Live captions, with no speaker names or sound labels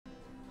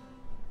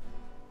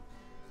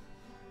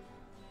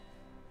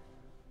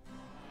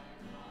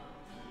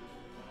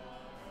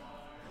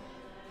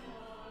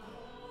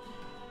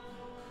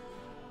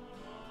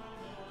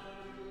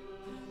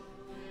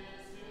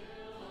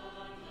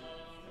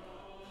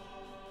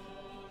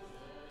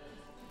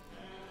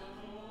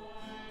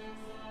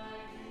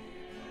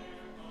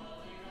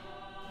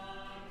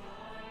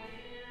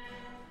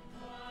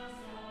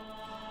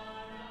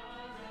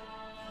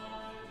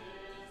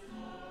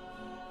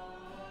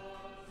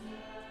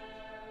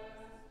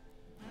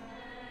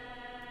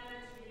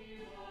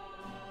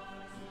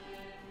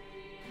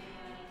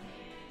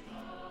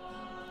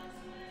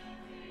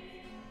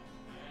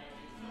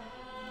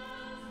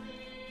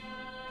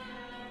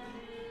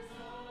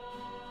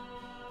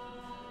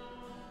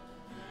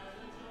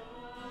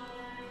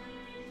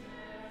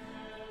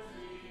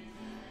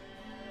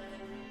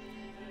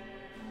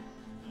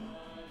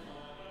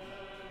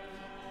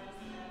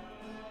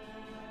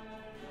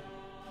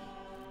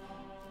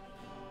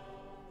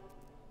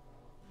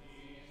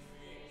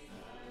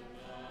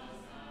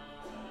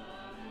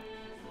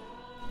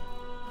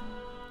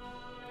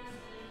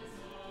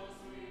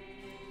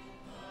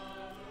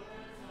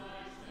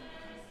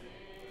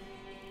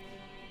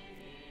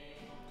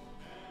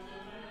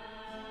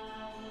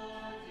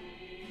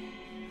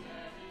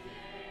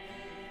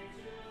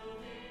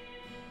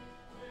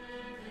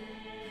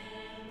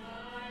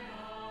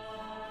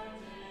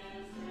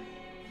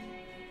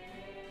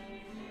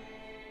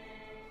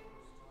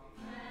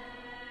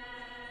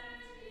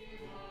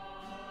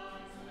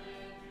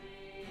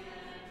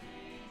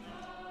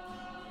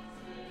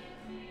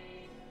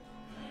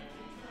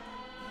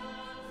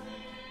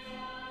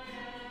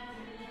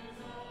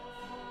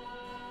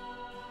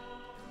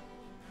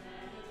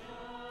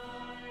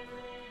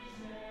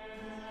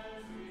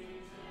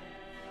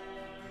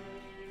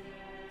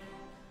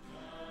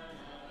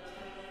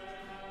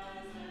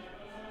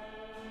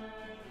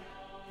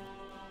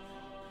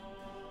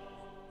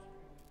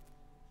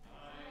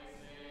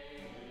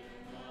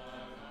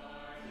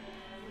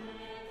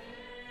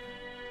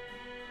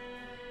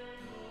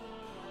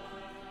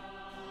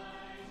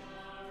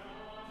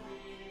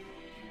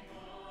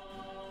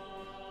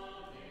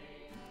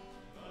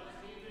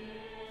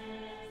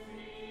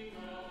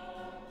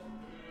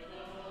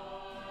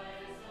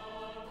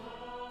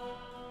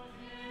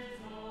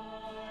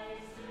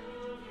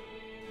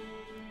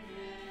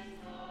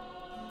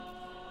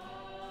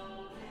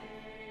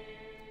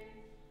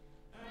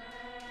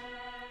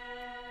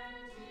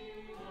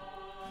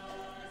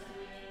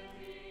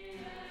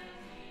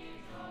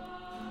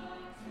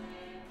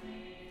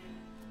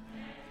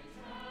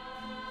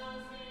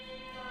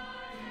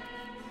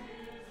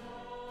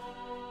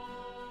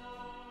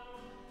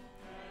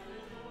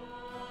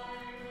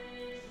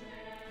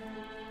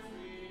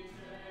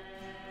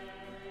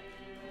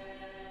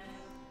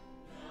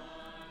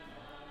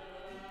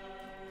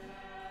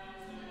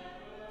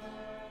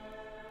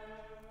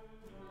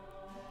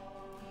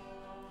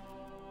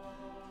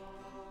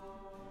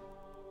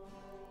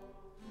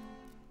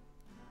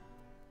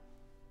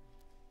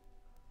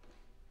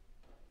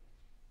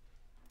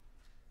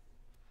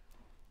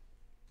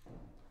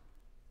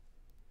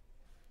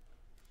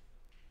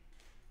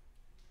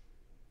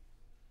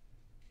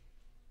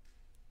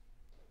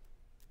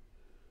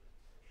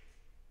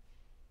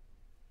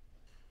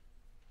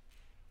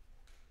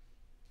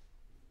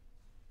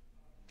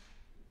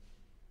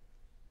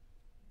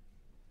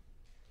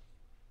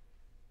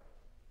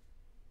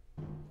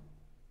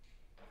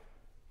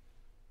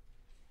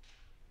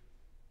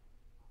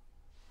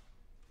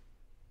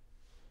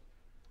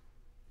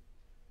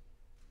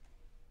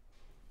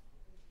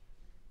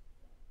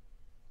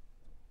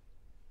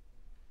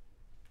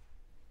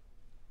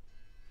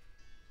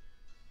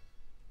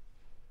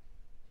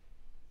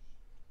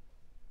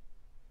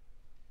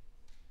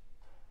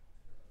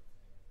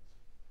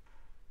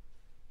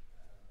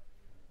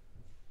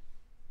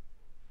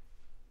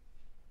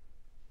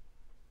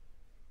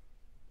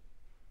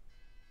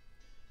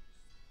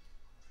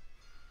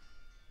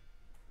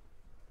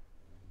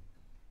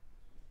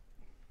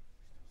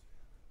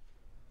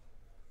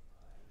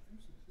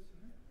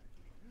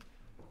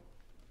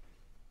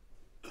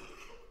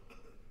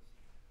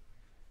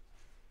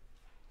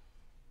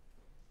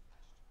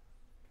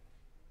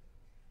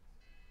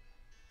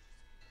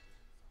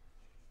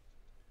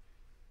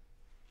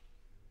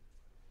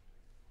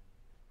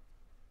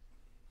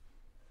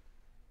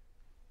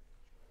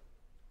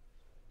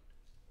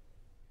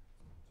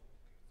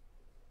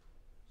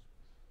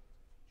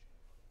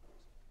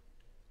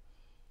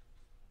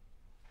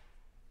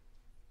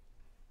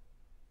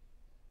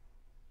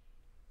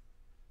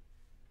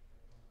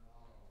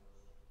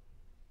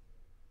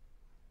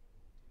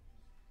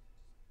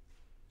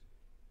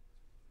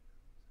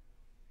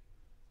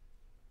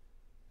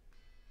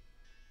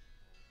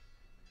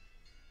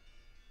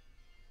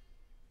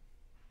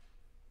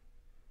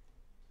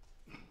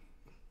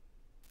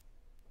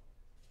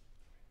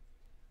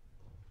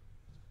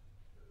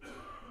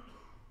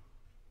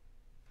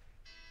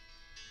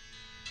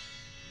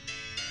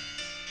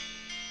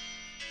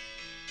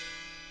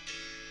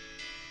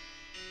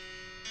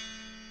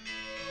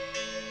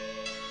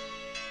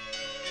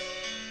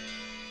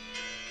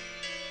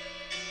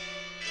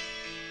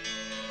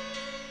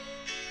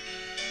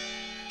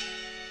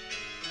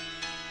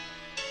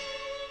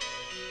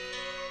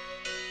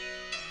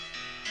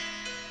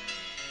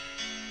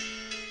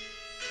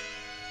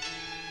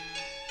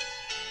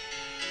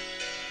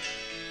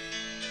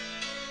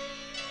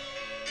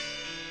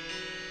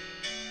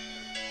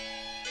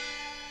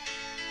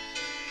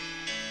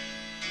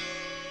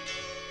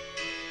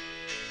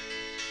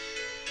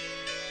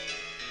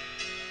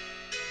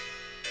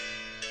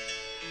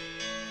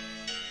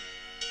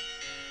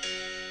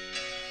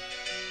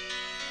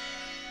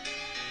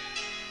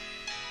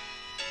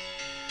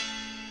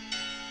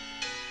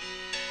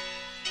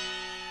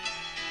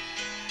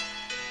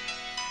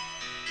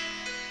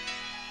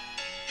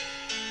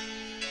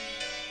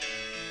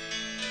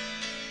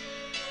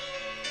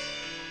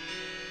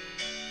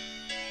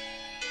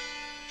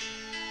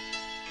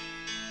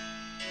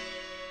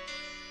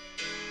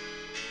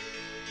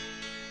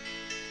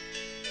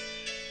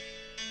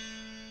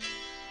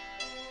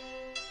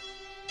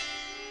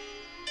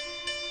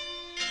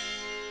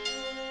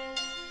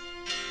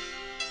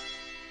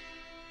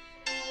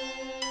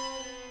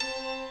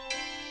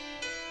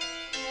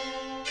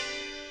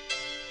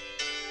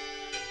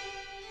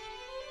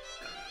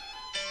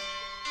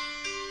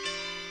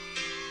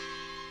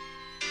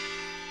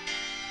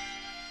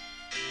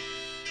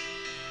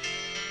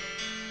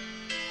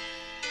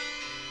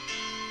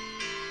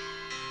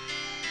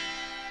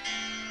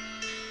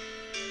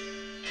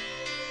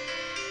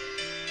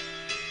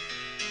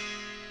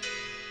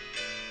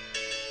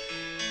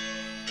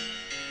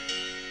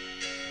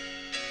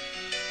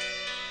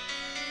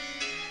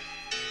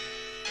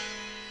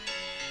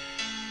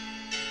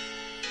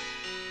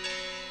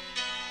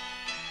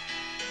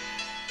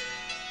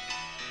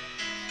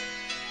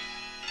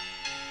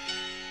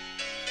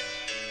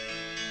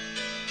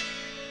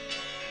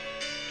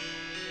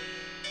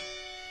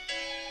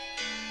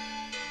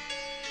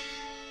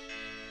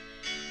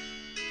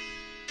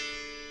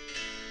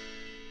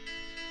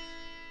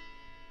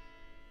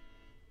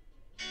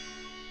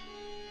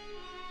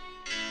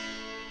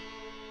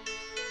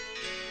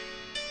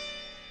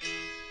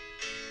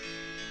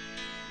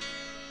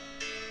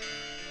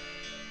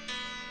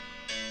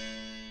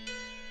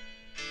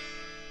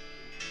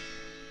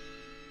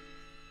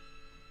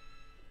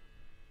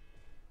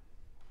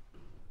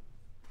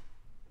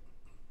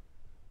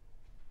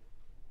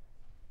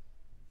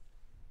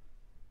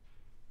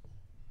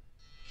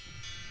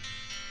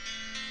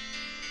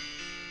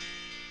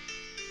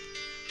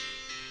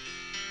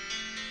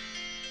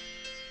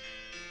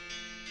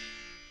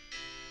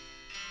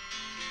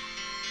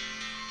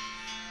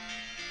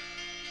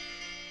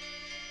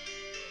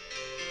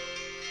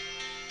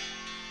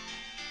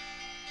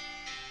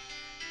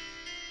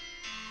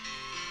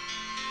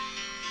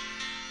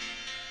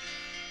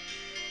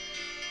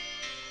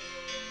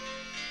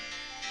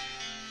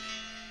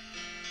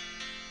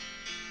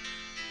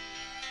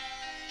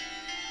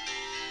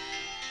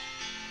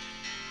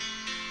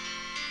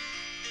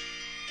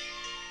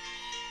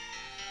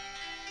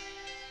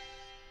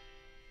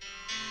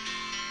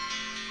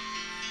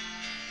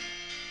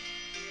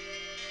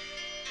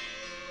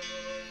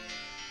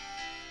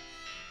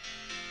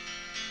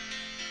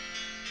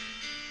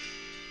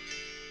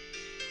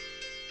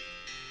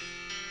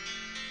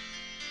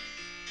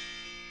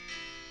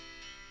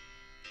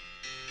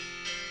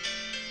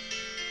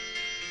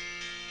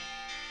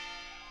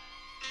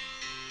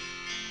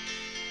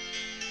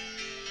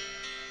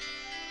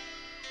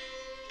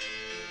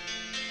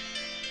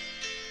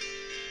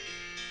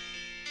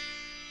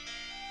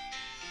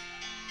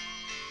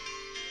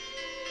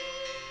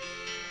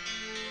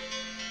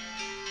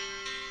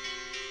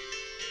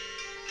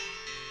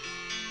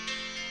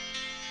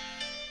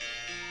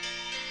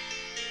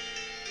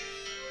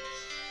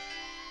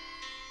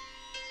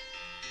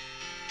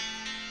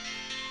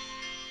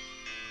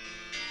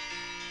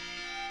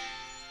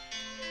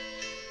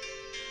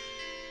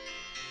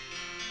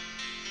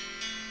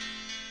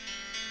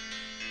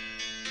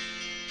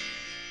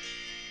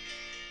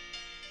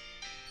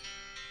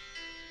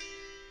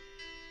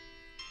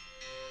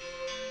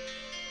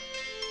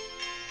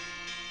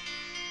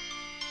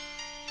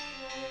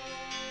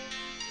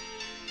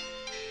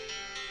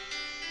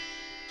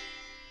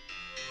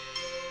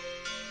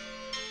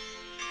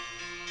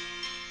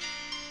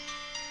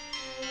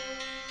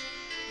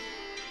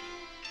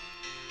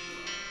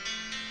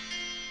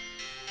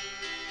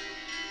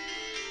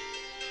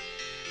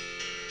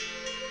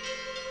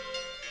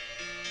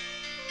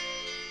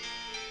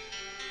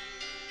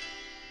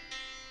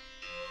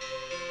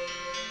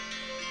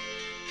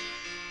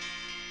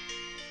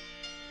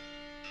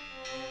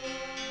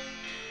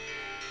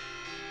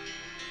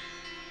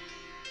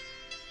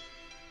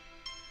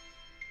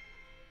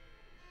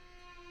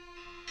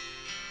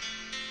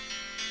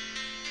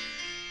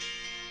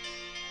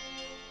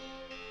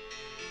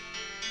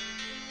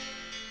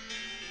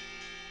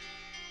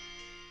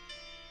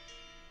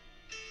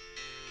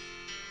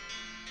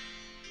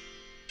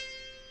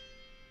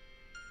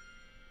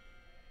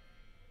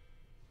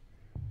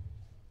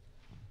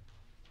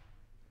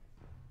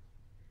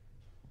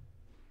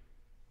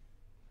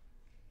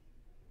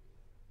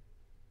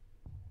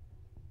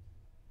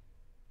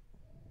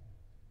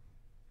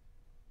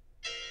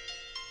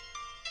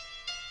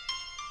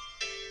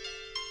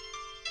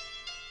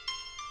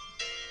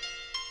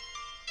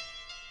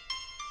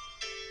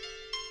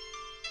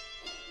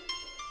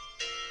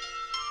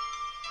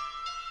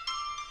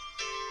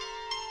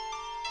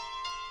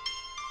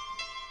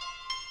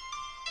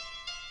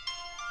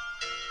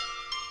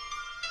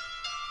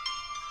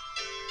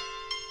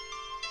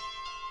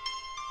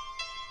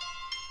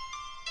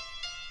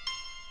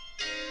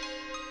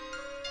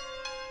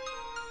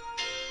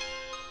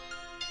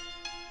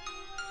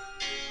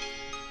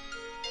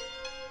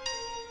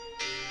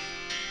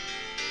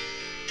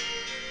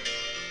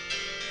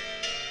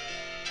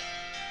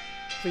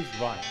Please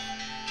rise.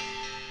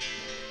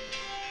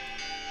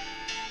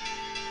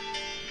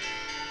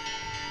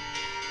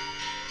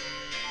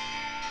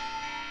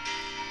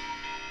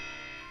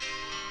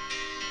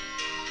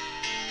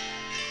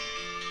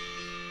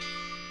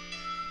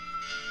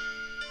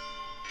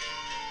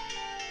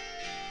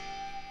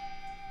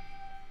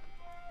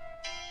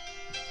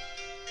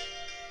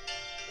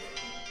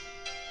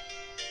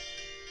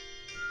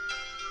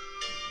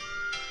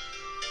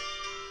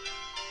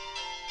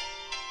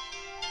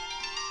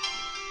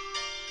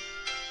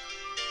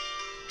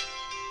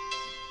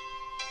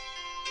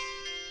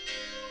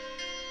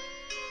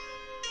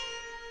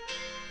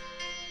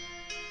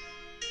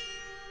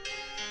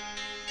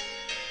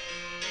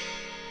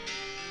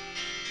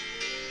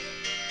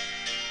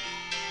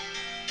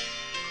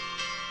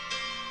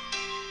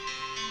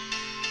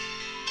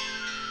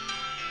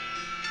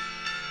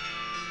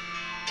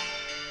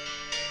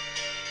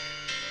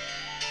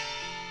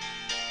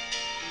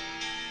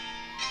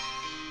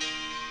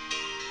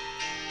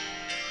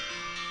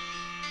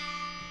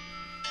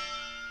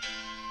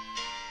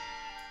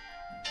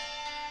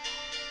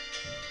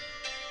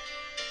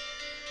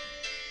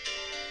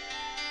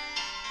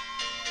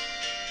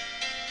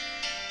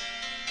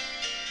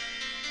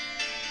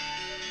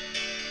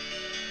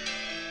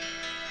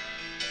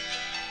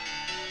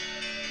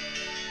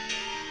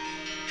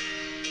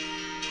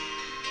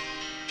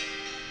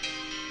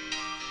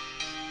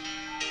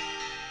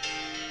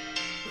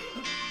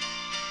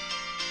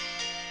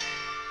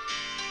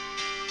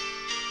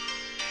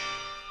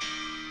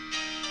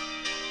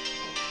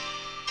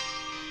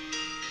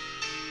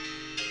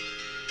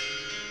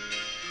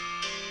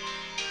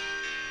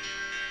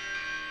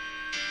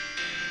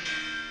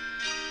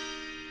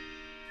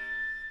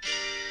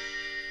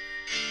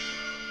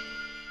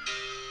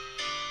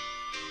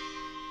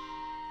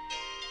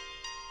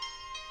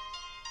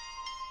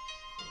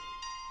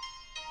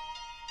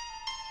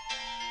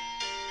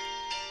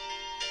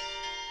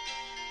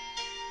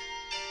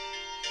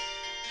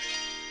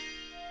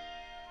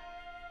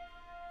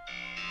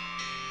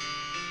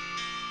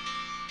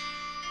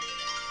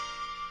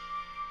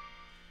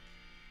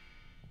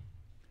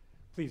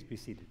 Please be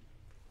seated.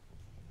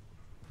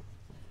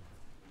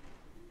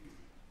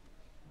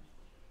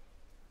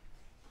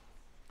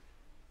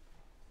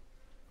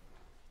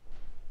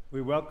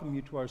 We welcome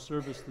you to our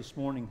service this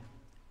morning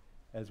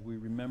as we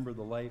remember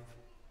the life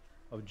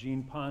of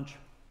Jean Pansch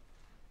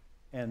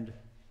and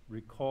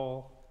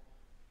recall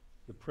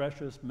the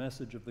precious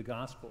message of the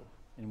gospel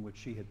in which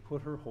she had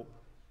put her hope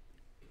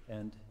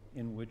and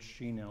in which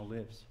she now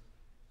lives.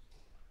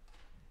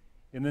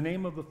 In the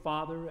name of the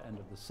Father, and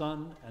of the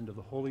Son, and of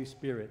the Holy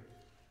Spirit,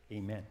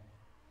 amen.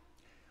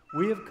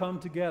 We have come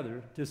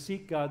together to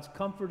seek God's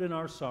comfort in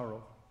our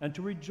sorrow and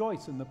to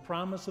rejoice in the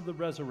promise of the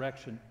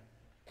resurrection.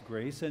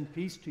 Grace and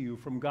peace to you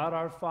from God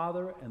our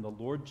Father and the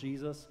Lord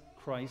Jesus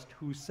Christ,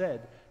 who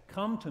said,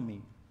 "Come to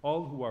me,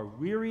 all who are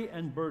weary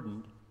and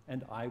burdened,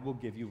 and I will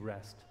give you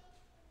rest."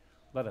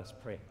 Let us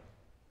pray.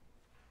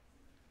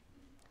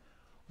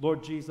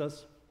 Lord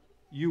Jesus,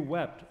 you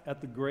wept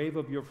at the grave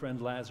of your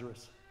friend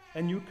Lazarus,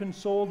 and you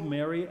consoled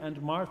Mary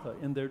and Martha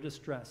in their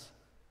distress.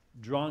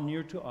 Draw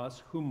near to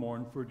us who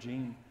mourn for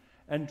Jean,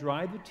 and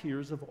dry the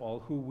tears of all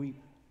who weep.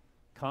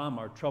 Calm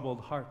our troubled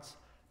hearts,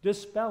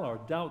 dispel our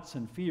doubts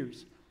and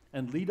fears,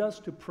 and lead us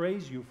to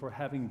praise you for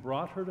having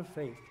brought her to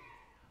faith.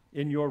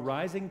 In your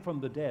rising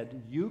from the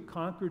dead, you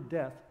conquered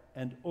death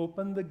and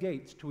opened the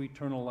gates to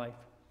eternal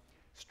life.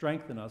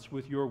 Strengthen us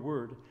with your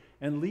word,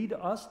 and lead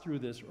us through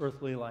this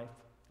earthly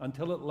life,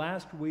 until at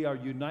last we are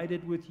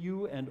united with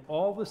you and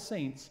all the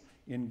saints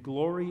in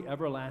glory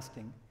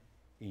everlasting.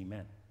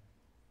 Amen.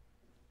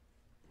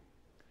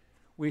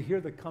 We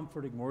hear the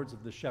comforting words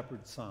of the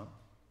shepherd's psalm.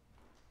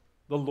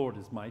 The Lord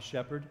is my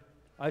shepherd,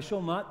 I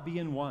shall not be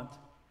in want.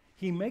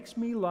 He makes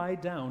me lie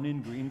down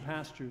in green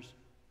pastures.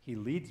 He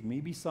leads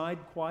me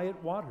beside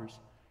quiet waters.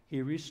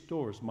 He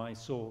restores my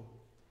soul.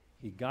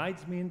 He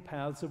guides me in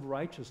paths of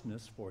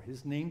righteousness for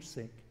his name's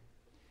sake.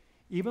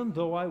 Even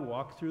though I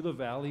walk through the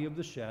valley of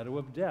the shadow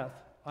of death,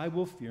 I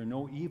will fear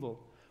no evil,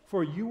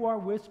 for you are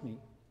with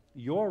me.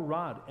 Your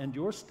rod and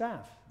your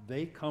staff,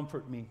 they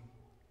comfort me.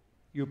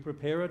 You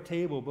prepare a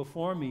table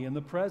before me in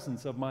the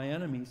presence of my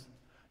enemies.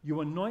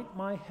 You anoint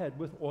my head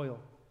with oil.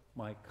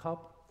 My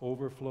cup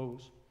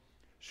overflows.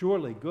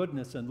 Surely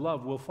goodness and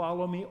love will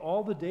follow me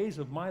all the days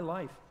of my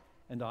life,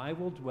 and I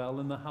will dwell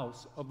in the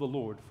house of the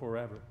Lord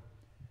forever.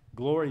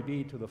 Glory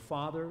be to the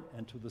Father,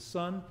 and to the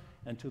Son,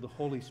 and to the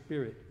Holy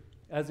Spirit,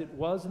 as it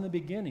was in the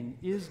beginning,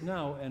 is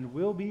now, and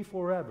will be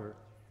forever.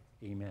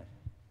 Amen.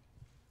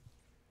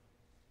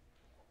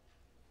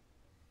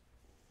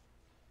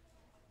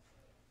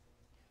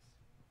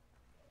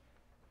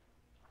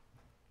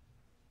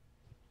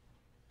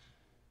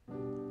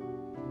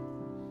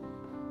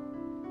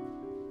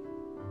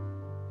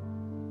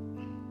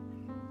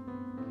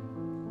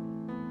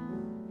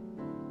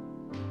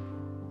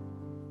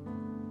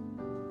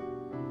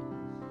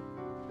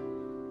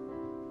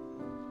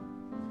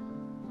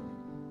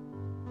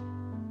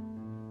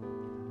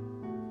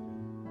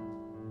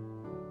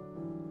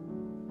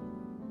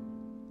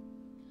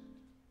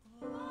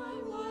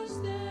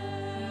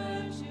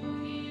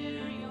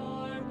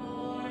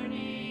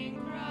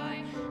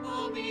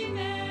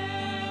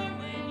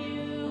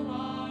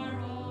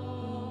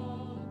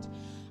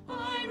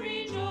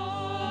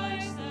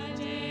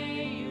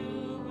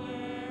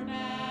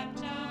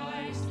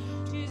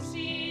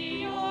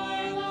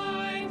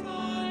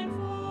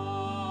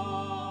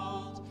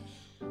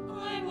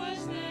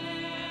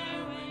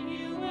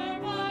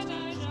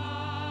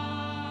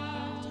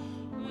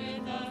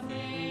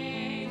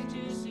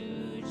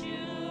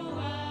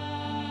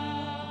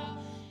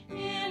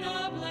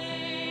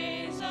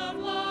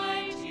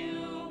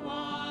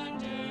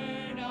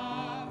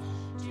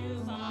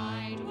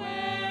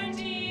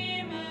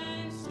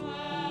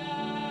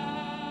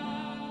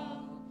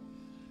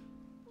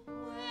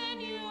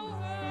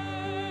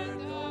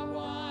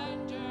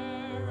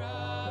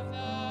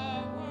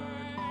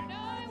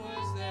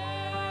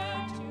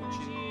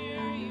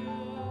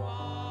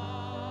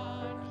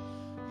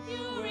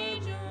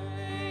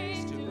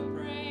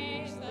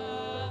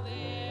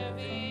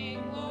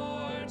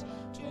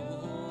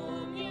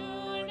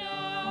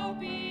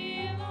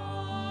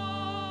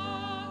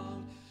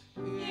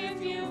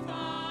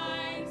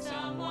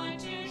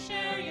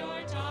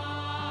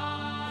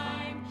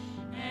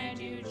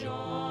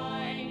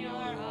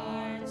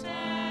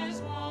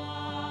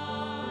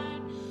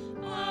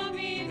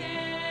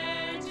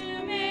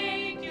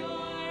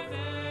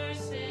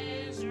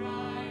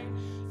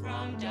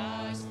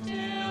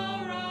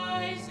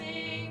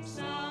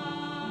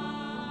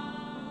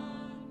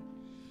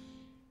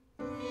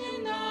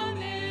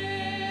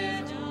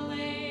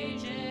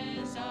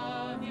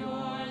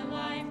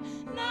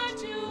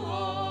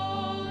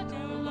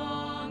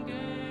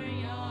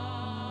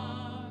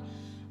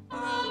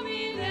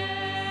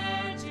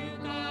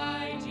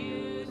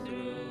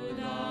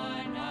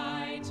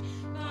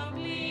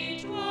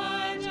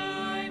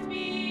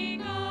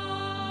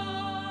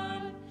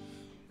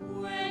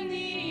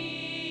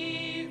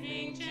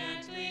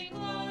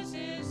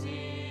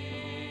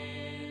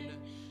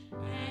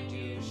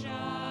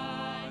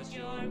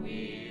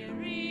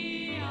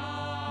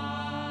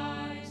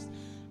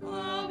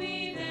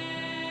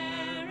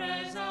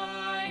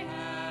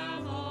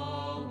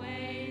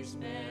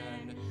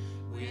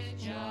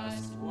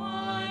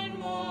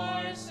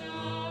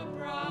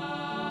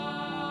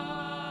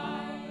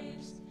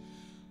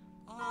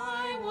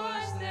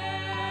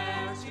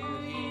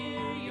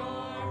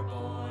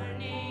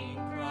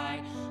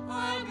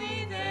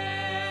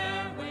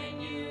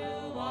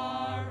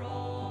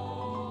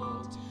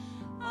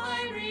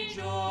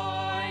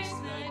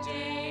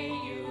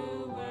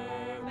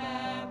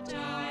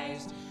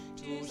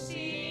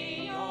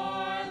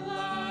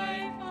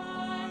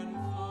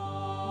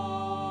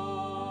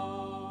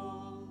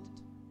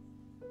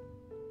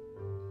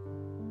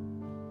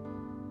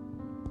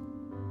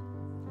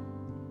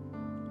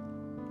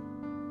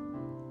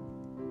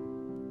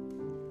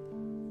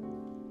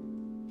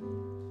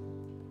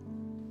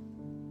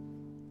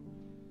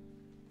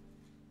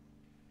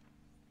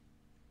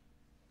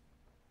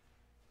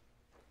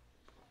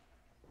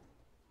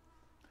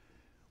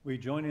 We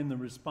join in the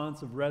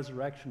response of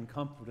resurrection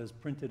comfort as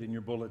printed in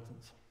your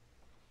bulletins.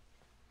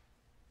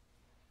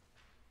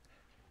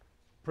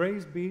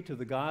 Praise be to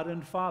the God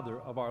and Father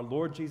of our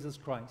Lord Jesus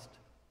Christ,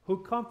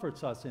 who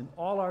comforts us in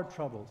all our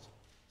troubles,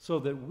 so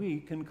that we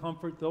can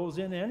comfort those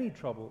in any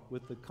trouble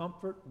with the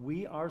comfort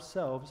we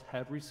ourselves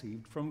have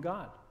received from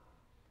God.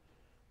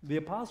 The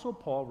Apostle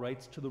Paul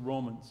writes to the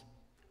Romans,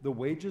 "The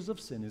wages of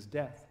sin is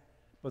death,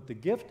 but the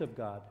gift of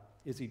God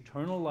is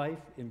eternal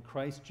life in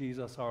Christ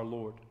Jesus our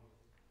Lord."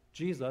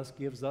 Jesus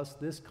gives us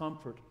this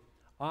comfort: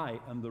 "I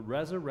am the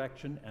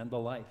resurrection and the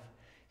life.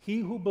 He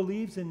who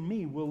believes in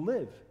me will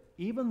live,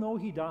 even though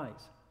he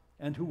dies,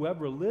 and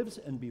whoever lives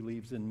and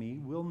believes in me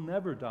will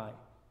never die."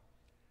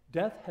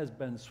 Death has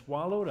been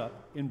swallowed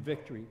up in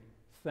victory.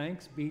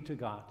 Thanks be to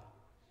God.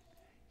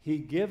 He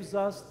gives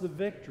us the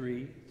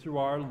victory through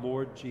our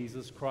Lord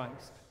Jesus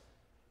Christ.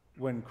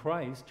 When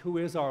Christ, who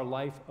is our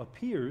life,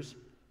 appears,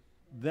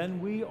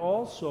 then we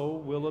also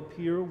will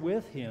appear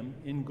with him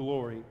in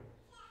glory.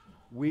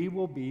 We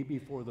will be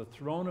before the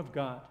throne of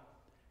God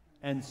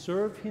and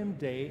serve him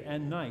day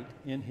and night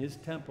in his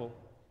temple.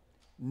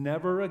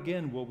 Never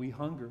again will we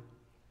hunger.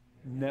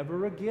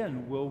 Never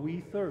again will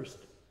we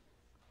thirst.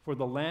 For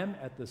the Lamb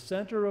at the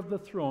center of the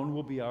throne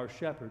will be our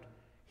shepherd.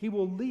 He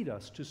will lead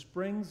us to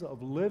springs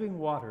of living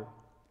water,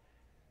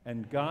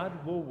 and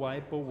God will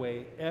wipe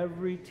away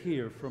every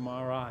tear from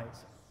our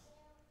eyes.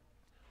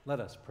 Let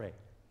us pray.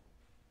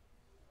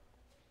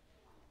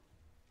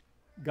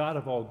 God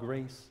of all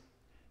grace,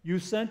 you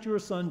sent your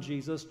Son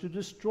Jesus to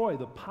destroy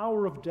the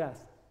power of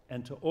death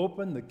and to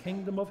open the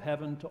kingdom of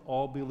heaven to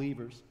all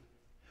believers.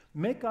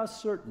 Make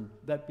us certain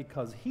that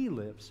because he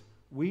lives,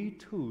 we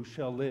too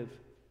shall live.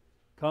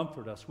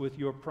 Comfort us with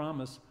your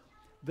promise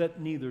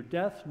that neither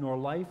death nor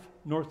life,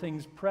 nor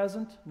things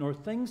present, nor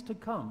things to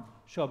come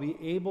shall be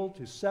able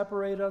to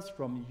separate us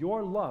from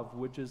your love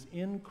which is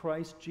in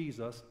Christ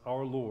Jesus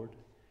our Lord.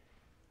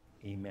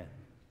 Amen.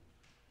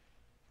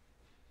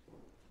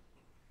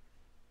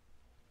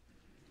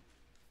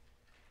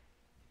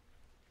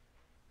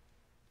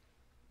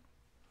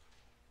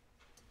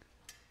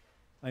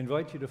 I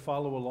invite you to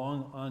follow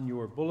along on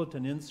your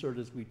bulletin insert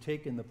as we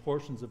take in the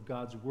portions of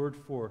God's Word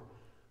for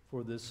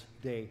this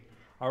day.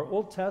 Our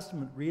Old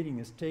Testament reading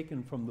is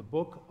taken from the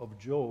book of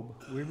Job.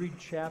 We read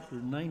chapter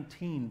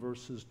 19,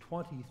 verses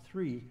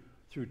 23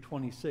 through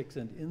 26,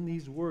 and in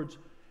these words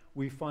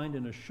we find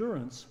an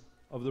assurance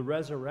of the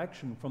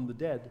resurrection from the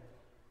dead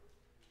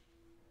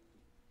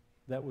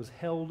that was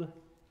held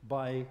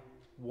by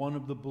one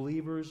of the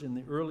believers in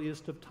the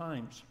earliest of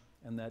times,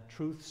 and that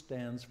truth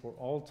stands for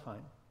all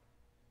time.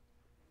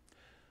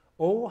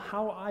 Oh,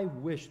 how I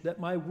wish that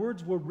my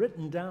words were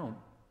written down.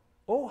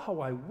 Oh, how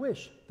I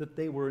wish that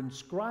they were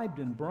inscribed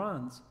in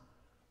bronze,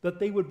 that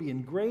they would be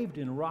engraved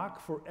in rock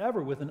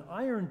forever with an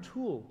iron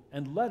tool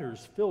and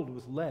letters filled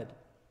with lead.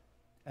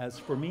 As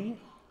for me,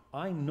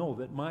 I know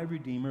that my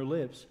Redeemer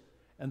lives,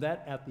 and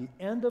that at the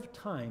end of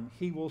time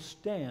he will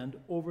stand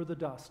over the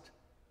dust.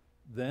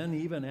 Then,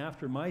 even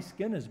after my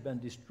skin has been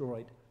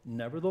destroyed,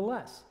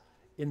 nevertheless,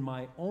 in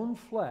my own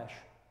flesh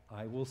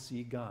I will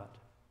see God.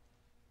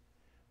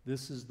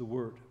 This is the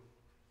word.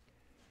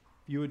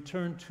 If you would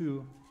turn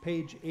to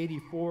page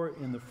 84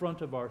 in the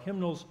front of our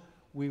hymnals,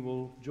 we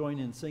will join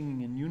in singing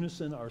in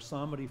unison our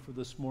psalmody for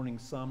this morning,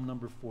 Psalm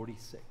number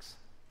 46.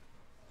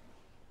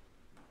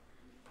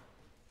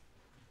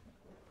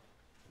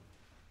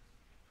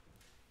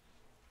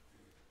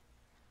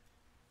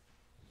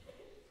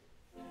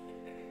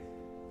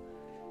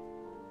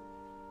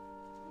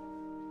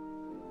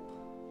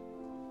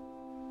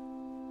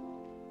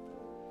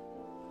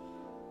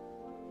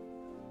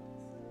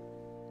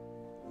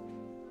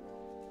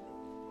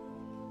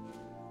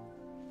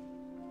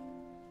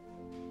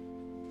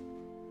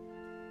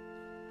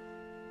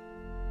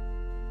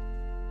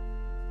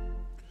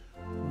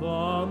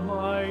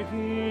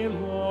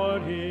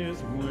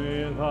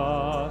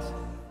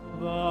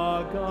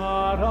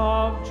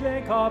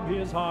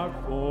 Is our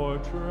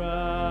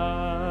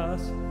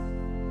fortress.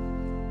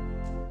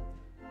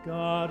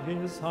 God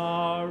is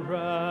our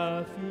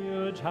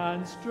refuge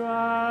and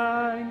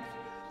strength,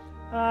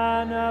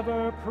 an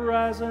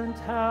ever-present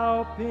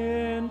help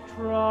in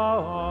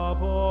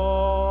trouble.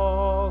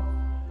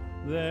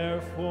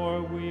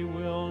 Therefore we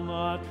will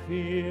not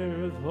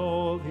fear,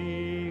 though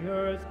the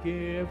earth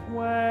give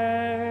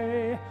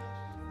way,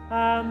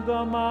 and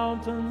the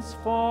mountains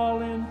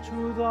fall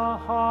into the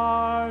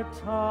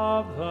heart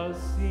of the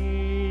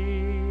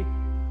sea.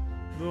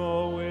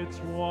 Though its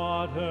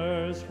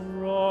waters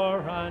roar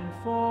and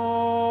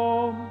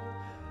foam,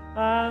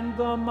 and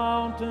the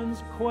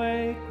mountains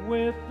quake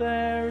with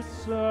their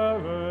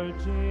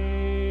surging,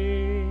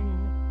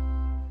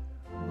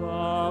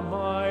 the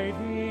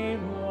mighty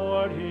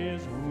Lord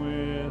is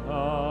with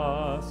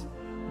us.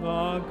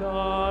 The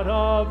God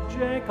of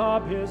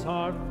Jacob is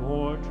our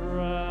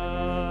fortress.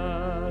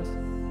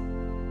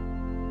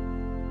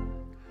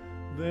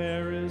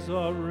 There is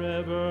a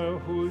river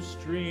whose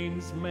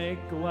streams make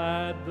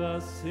glad the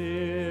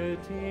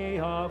city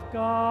of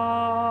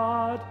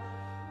God,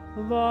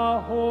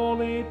 the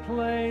holy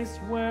place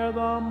where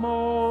the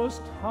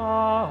Most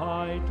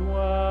High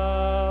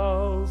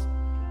dwells.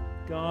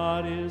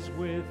 God is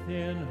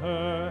within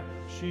her,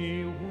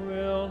 she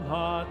will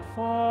not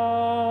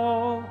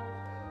fall.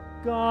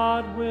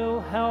 God will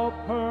help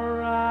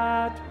her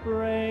at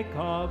break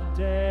of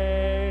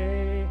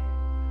day.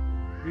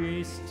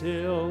 Be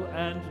still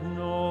and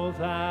know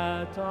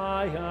that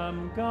I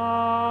am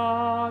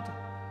God.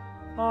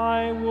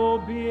 I will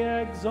be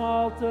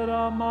exalted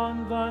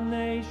among the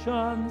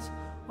nations.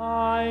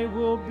 I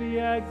will be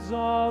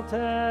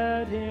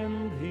exalted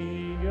in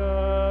the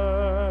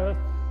earth.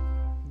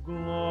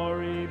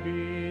 Glory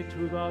be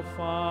to the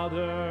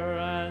Father,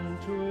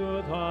 and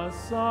to the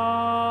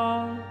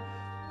Son,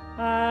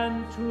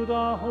 and to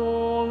the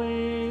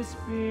Holy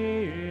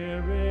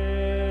Spirit,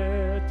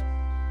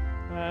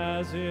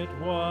 as it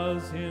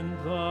was in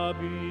the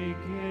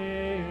beginning,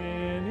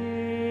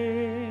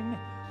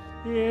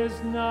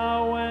 is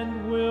now,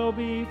 and will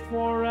be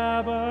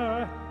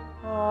forever.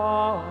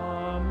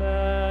 Amen.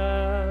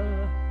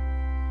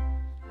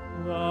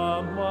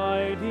 The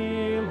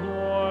mighty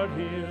Lord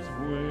is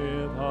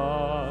with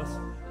us.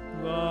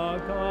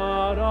 The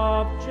God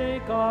of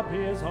Jacob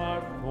is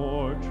our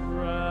fortress.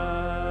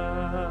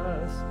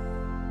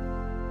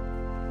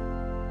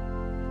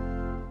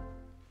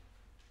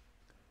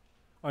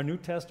 Our New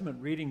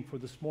Testament reading for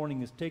this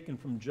morning is taken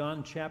from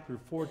John chapter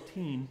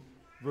 14,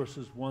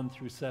 verses 1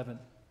 through 7.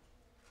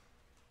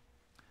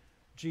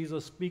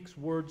 Jesus speaks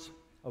words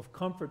of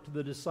comfort to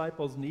the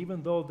disciples, and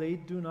even though they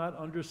do not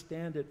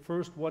understand at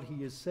first what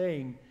he is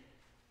saying,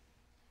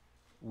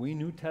 we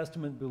New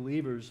Testament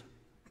believers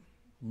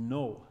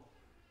know.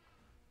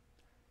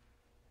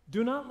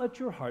 Do not let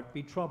your heart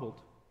be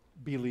troubled.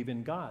 Believe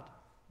in God.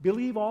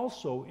 Believe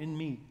also in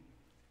me.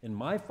 In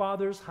my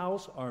Father's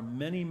house are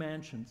many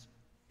mansions.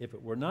 If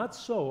it were not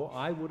so,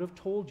 I would have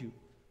told you.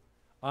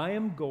 I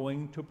am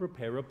going to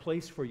prepare a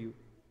place for you.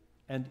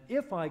 And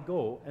if I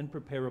go and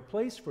prepare a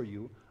place for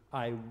you,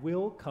 I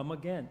will come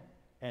again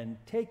and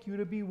take you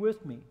to be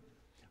with me,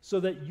 so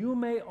that you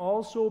may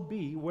also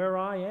be where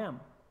I am.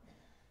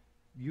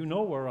 You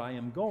know where I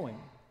am going,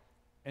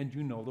 and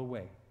you know the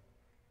way.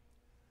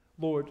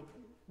 Lord,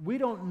 we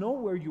don't know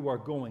where you are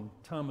going,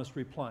 Thomas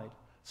replied.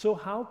 So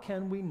how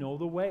can we know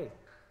the way?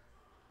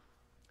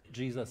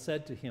 Jesus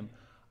said to him,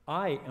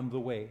 I am the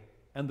way,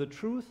 and the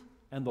truth,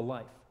 and the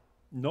life.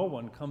 No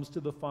one comes to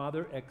the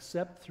Father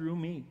except through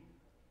me.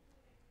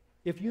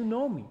 If you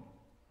know me,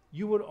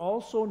 you would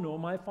also know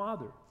my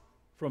Father.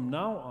 From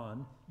now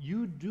on,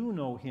 you do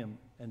know him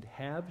and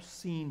have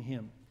seen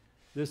him.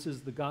 This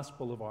is the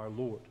gospel of our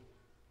Lord.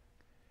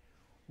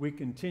 We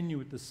continue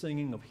with the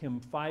singing of hymn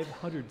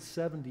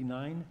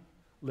 579,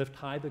 Lift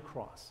High the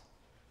Cross.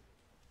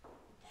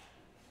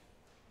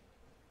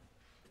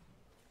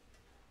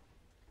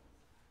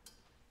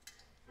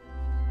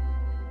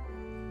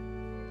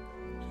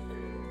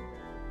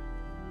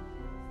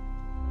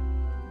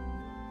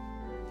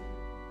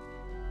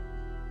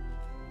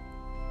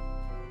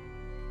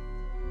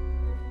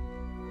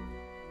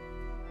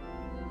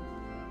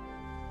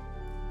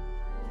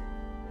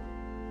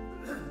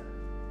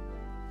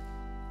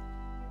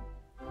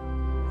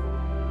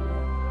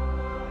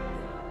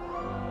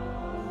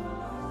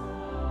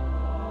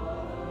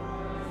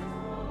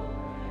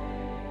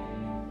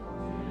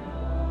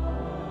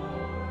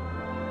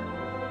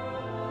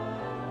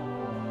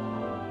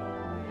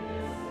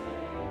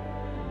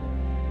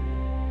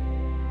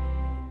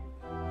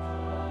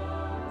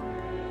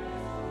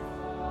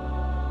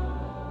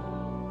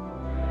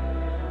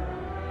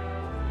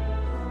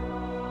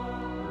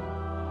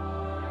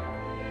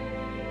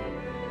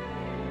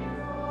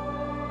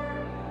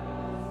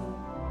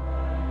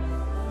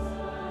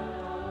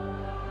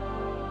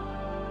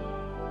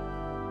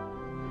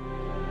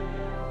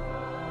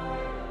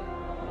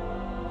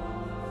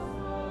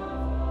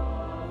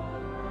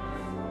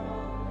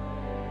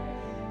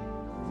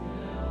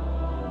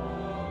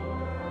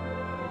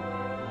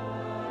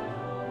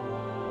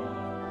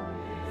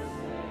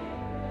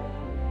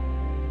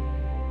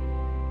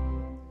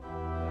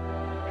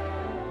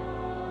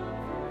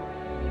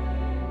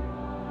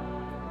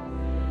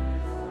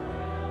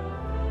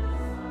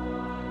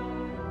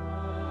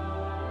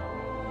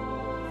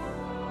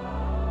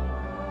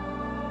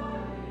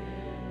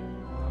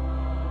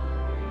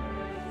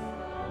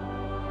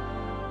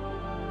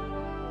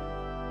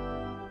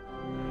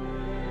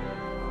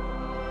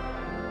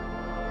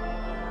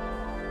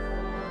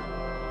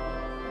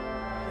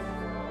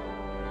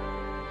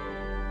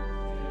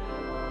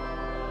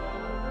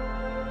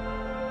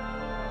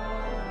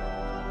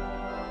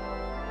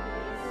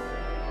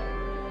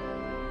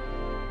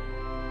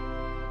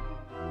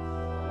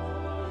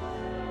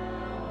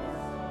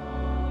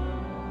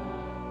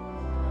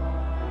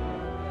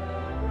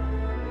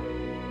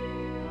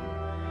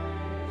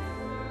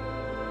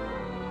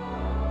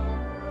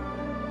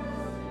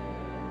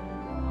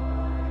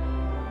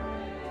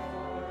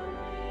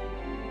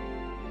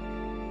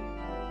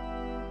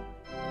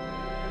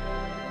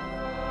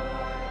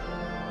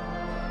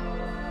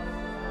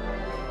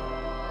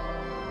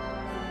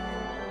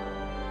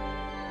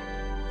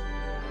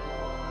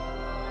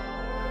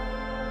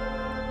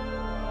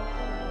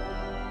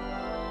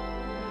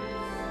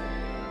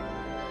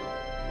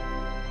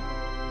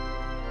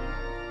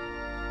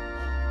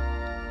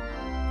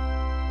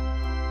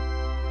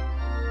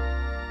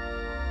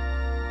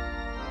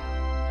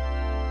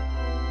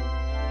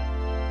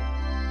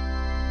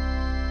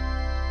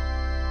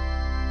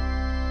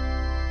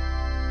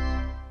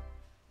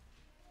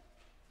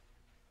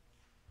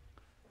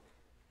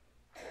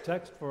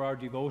 Text for our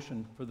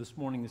devotion for this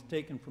morning is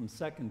taken from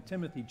 2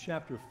 Timothy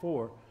chapter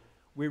 4.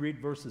 We read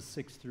verses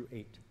 6 through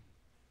 8.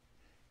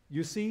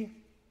 You see,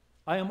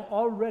 I am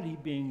already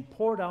being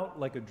poured out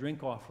like a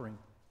drink offering,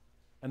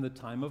 and the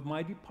time of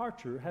my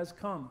departure has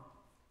come.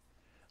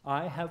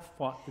 I have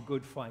fought the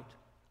good fight.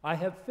 I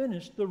have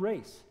finished the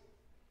race.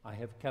 I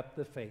have kept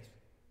the faith.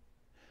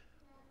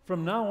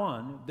 From now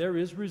on, there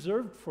is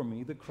reserved for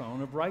me the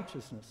crown of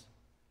righteousness.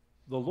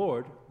 The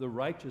Lord, the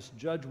righteous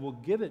judge, will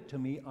give it to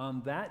me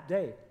on that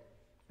day,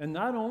 and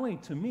not only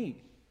to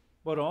me,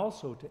 but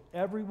also to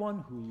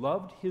everyone who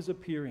loved his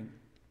appearing.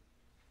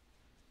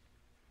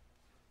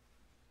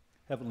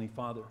 Heavenly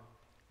Father,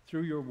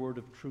 through your word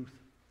of truth,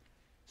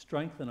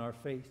 strengthen our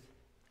faith,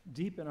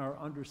 deepen our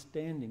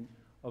understanding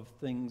of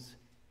things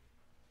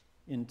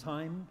in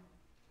time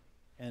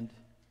and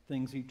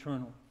things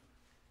eternal.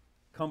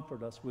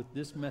 Comfort us with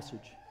this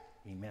message.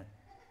 Amen.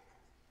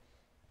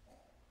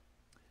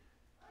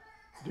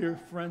 Dear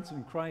friends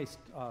in Christ,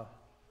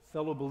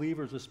 fellow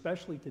believers,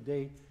 especially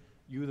today,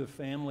 you, the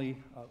family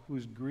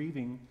who's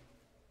grieving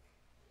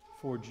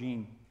for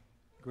Jean,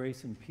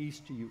 grace and peace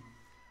to you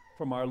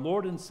from our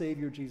Lord and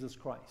Savior Jesus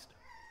Christ.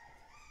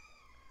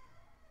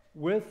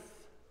 With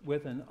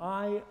an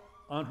eye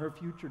on her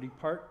future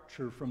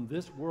departure from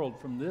this world,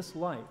 from this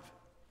life,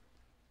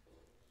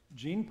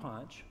 Jean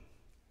Pansch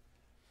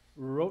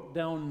wrote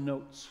down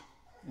notes.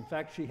 In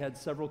fact, she had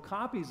several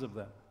copies of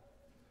them.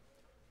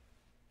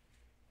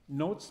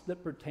 Notes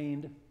that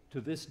pertained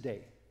to this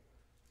day,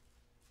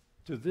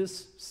 to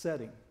this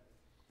setting.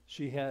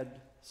 She had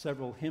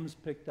several hymns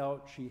picked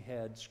out. She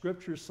had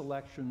scripture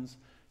selections.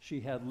 She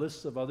had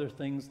lists of other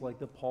things like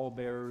the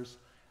pallbearers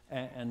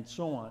and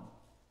so on.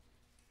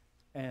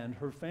 And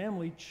her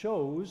family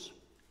chose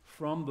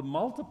from the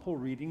multiple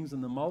readings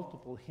and the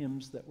multiple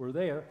hymns that were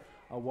there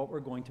what were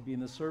going to be in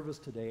the service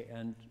today.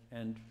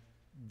 And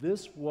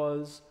this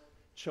was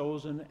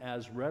chosen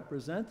as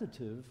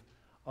representative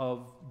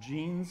of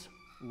Jean's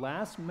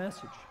last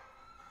message,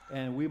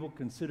 and we will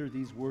consider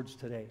these words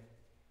today.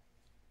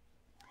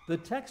 The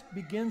text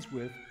begins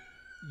with,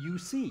 you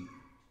see.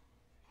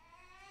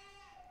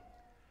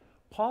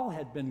 Paul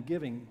had been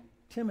giving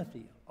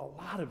Timothy a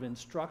lot of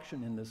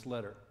instruction in this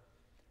letter.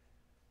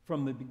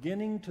 From the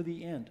beginning to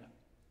the end,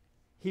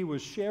 he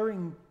was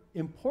sharing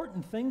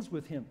important things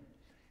with him.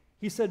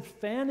 He said,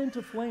 fan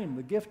into flame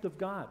the gift of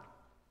God.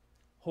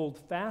 Hold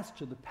fast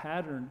to the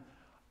pattern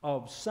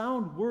of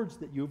sound words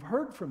that you've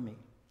heard from me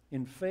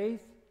in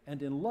faith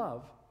and in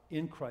love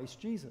in Christ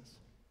Jesus.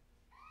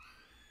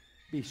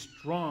 Be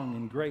strong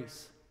in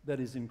grace that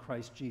is in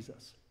Christ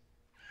Jesus.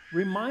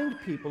 Remind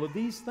people of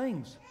these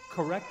things,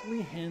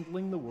 correctly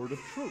handling the word of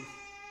truth,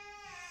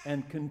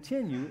 and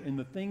continue in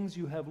the things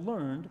you have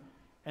learned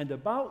and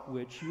about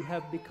which you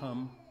have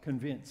become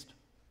convinced.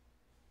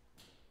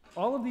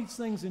 All of these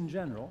things in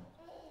general,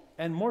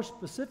 and more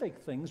specific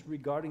things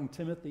regarding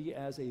Timothy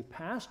as a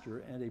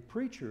pastor and a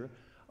preacher,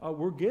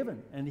 were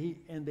given,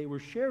 and they were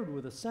shared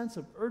with a sense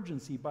of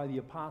urgency by the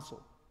apostle.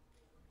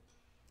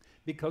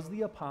 Because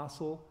the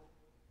apostle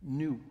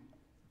knew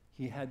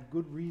he had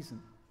good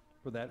reason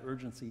for that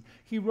urgency.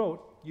 He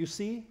wrote, you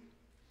see,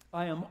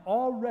 I am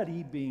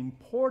already being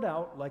poured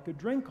out like a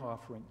drink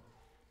offering,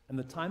 and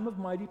the time of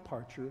my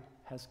departure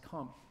has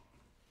come.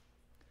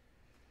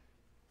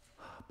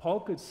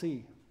 Paul could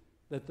see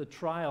that the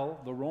trial,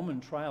 the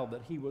Roman trial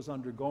that he was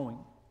undergoing,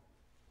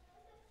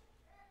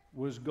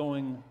 was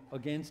going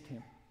against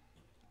him,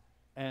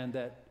 and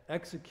that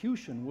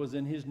execution was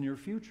in his near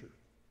future.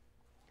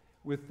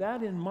 With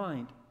that in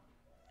mind,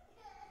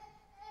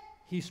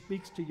 he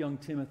speaks to young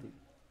Timothy,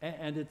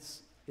 and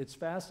it's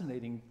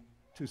fascinating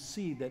to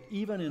see that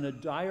even in a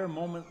dire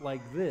moment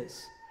like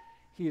this,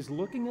 he is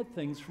looking at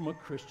things from a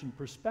Christian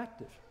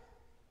perspective.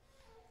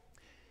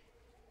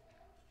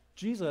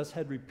 Jesus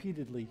had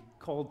repeatedly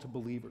called to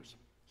believers.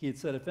 He had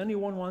said, if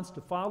anyone wants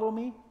to follow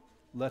me,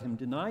 let him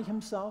deny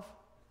himself,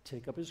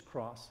 take up his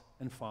cross,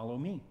 and follow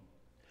me.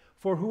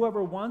 For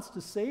whoever wants to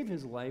save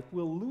his life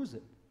will lose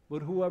it,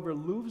 but whoever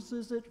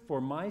loses it for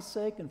my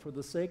sake and for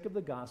the sake of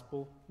the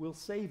gospel will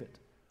save it.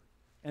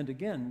 And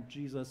again,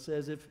 Jesus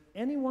says, if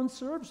anyone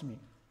serves me,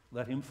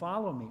 let him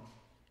follow me.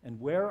 And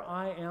where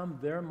I am,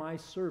 there my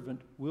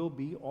servant will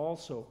be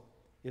also.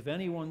 If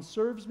anyone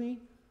serves me,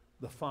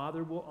 the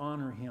Father will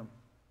honor him.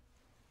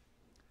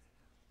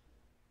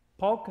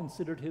 Paul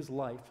considered his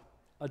life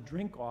a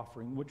drink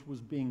offering which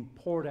was being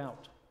poured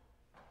out.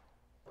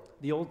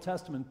 The Old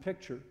Testament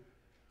picture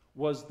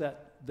was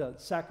that the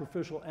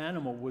sacrificial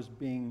animal was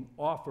being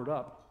offered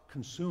up,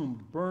 consumed,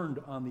 burned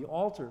on the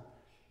altar,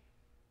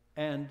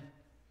 and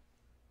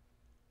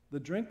the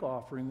drink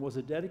offering was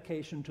a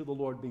dedication to the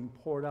Lord being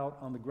poured out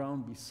on the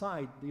ground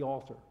beside the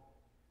altar.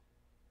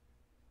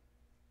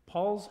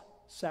 Paul's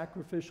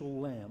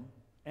sacrificial lamb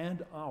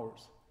and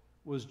ours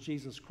was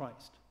Jesus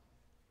Christ.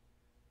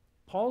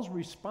 Paul's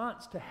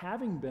response to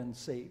having been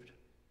saved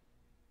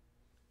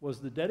was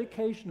the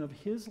dedication of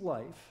his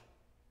life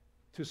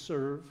to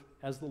serve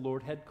as the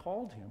Lord had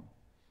called him,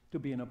 to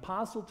be an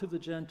apostle to the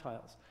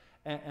Gentiles.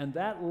 And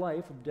that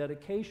life of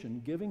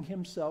dedication, giving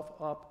himself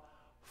up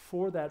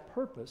for that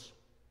purpose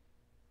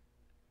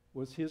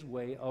was his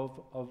way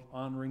of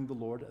honoring the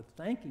Lord, of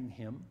thanking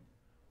him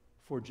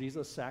for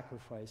Jesus'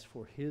 sacrifice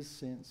for his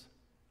sins.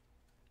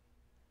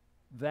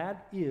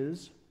 That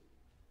is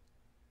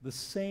the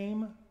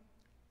same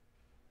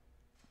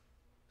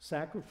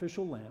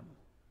sacrificial lamb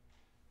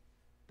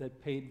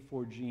that paid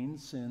for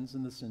Jean's sins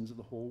and the sins of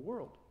the whole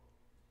world.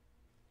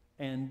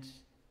 And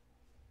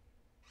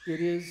it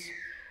is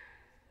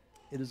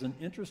an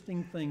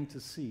interesting thing to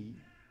see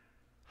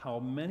how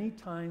many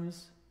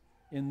times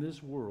in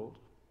this world,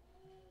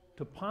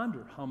 to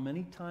ponder how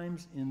many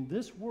times in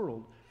this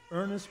world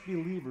earnest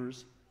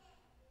believers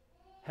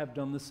have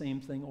done the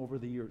same thing over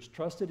the years,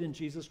 trusted in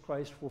Jesus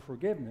Christ for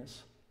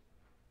forgiveness,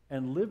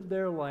 and lived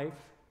their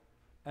life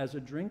as a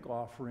drink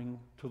offering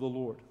to the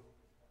Lord.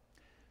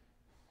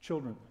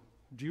 Children,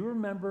 do you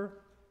remember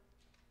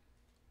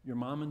your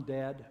mom and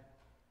dad,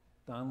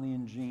 Donley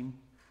and Jean,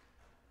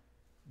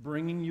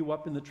 bringing you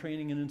up in the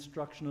training and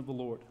instruction of the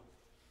Lord?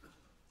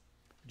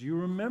 Do you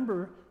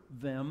remember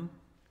them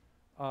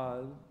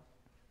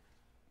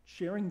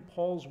sharing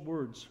Paul's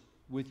words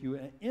with you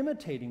and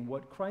imitating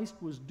what Christ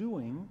was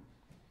doing,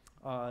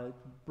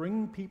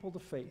 bringing people to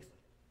faith?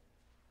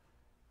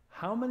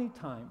 How many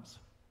times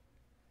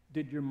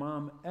did your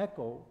mom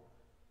echo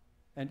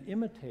and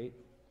imitate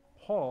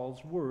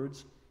Paul's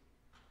words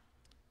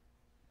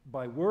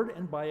by word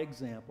and by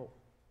example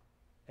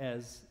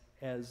as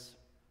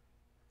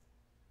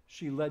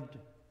she led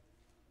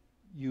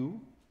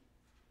you,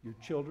 your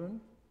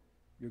children,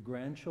 your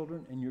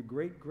grandchildren, and your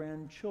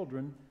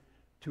great-grandchildren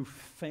to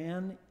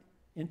fan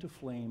into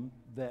flame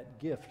that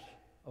gift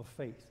of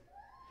faith,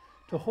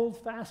 to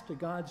hold fast to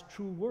God's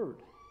true word,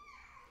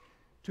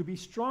 to be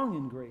strong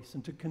in grace,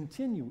 and to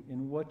continue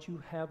in what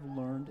you have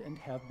learned and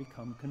have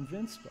become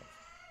convinced of.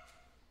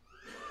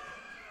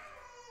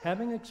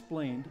 Having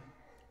explained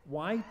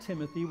why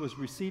Timothy was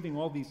receiving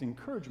all these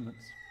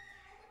encouragements,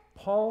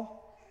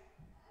 Paul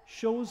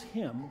shows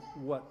him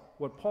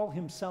what Paul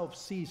himself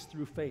sees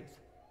through faith.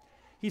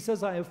 He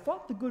says, I have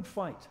fought the good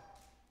fight.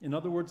 In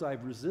other words,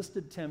 I've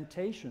resisted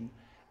temptation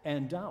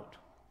and doubt.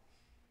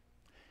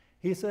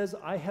 He says,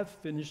 I have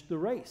finished the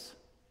race.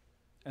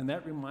 And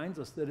that reminds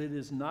us that it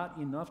is not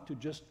enough to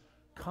just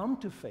come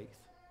to faith,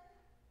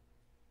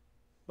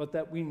 but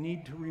that we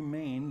need to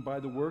remain by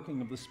the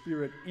working of the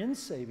Spirit in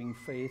saving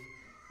faith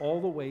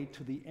all the way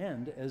to the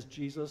end, as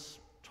Jesus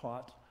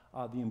taught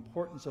the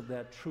importance of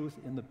that truth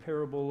in the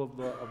parable of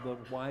the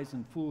wise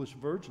and foolish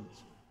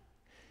virgins.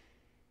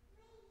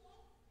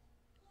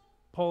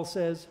 Paul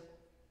says,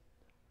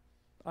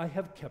 I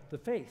have kept the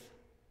faith.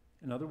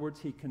 In other words,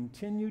 he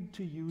continued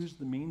to use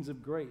the means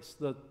of grace,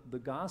 the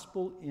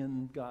gospel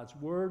in God's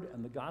word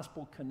and the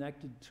gospel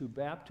connected to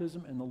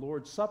baptism and the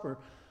Lord's Supper,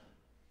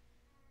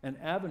 an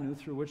avenue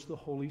through which the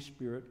Holy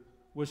Spirit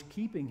was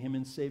keeping him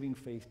in saving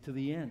faith to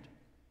the end.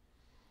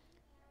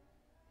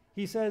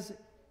 He says,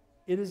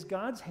 it is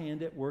God's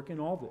hand at work in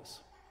all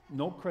this.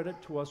 No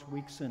credit to us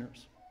weak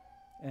sinners.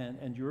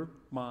 And your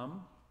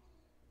mom,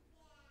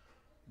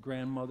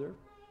 grandmother,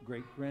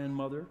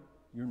 great-grandmother,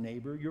 your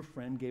neighbor, your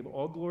friend, gave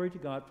all glory to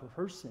God for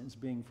her sins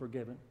being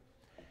forgiven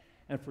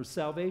and for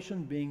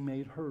salvation being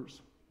made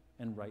hers,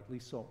 and rightly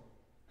so.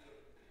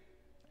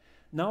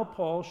 Now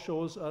Paul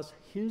shows us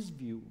his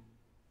view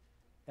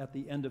at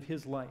the end of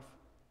his life.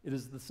 It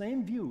is the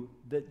same view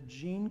that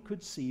Jean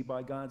could see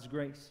by God's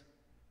grace.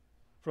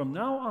 From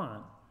now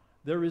on,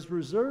 there is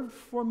reserved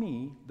for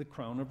me the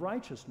crown of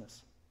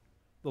righteousness.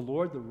 The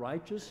Lord, the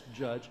righteous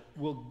judge,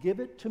 will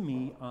give it to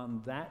me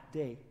on that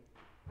day.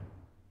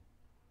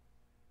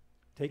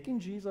 Taking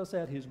Jesus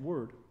at his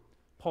word,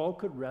 Paul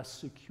could rest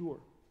secure,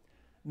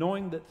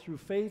 knowing that through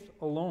faith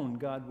alone,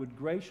 God would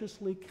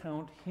graciously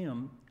count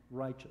him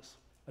righteous,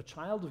 a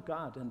child of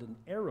God and an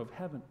heir of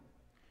heaven,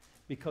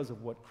 because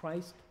of what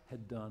Christ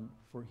had done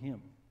for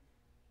him.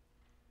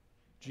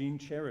 Jean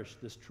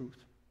cherished this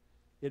truth.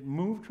 It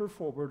moved her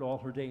forward all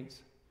her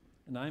days.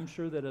 And I'm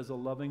sure that as a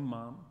loving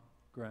mom,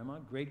 grandma,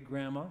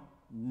 great-grandma,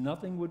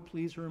 nothing would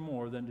please her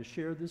more than to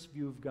share this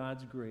view of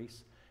God's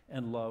grace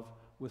and love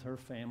with her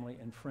family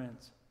and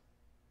friends.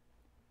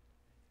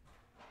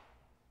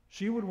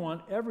 She would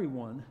want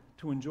everyone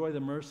to enjoy the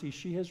mercy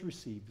she has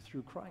received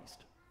through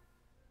Christ.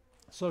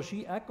 So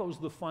she echoes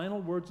the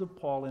final words of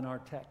Paul in our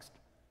text.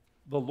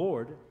 The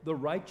Lord, the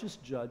righteous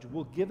judge,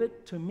 will give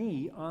it to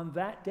me on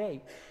that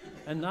day.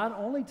 And not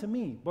only to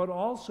me, but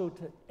also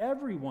to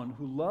everyone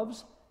who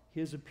loves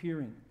his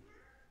appearing.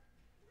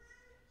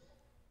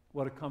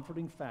 What a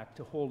comforting fact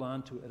to hold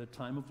on to at a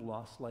time of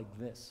loss like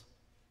this.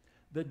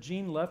 That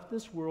Jean left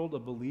this world a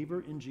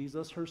believer in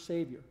Jesus, her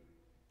Savior,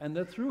 and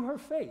that through her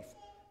faith,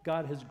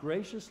 God has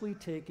graciously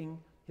taken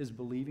his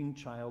believing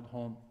child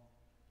home.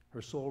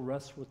 Her soul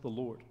rests with the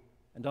Lord,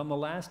 and on the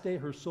last day,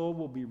 her soul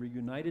will be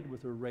reunited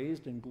with her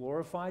raised and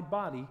glorified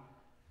body,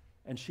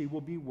 and she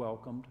will be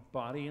welcomed,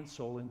 body and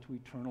soul, into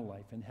eternal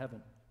life in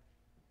heaven.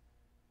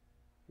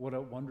 What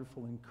a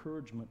wonderful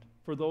encouragement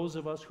for those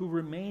of us who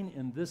remain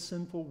in this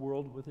sinful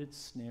world with its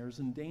snares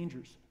and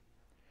dangers,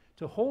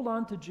 to hold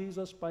on to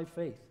Jesus by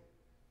faith,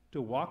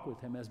 to walk with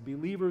him as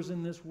believers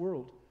in this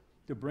world,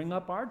 to bring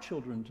up our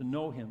children to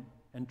know him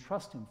and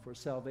trust him for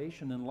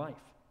salvation and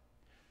life,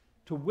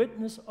 to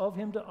witness of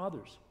him to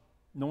others,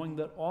 knowing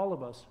that all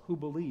of us who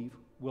believe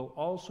will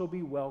also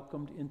be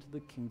welcomed into the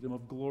kingdom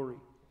of glory,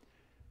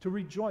 to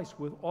rejoice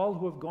with all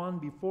who have gone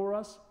before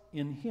us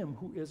in him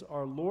who is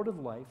our Lord of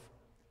life,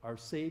 our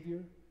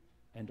Savior,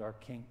 and our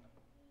King.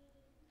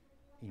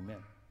 Amen.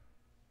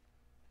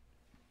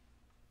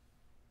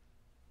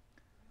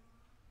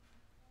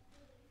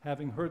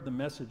 Having heard the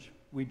message,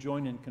 we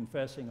join in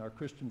confessing our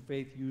Christian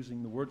faith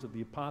using the words of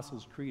the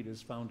Apostles' Creed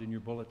as found in your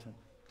bulletin.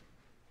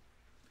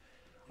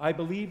 I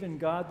believe in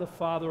God the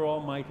Father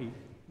Almighty,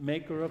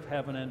 maker of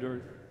heaven and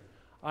earth.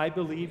 I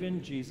believe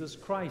in Jesus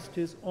Christ,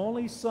 his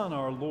only Son,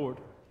 our Lord,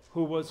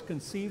 who was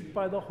conceived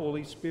by the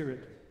Holy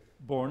Spirit,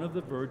 born of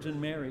the Virgin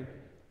Mary,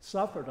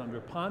 suffered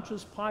under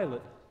Pontius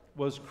Pilate,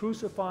 was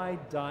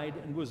crucified, died,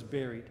 and was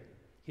buried.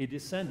 He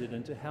descended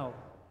into hell.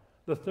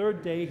 The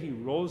third day he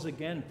rose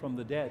again from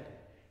the dead.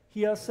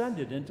 He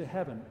ascended into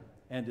heaven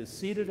and is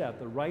seated at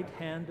the right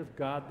hand of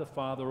God the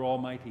Father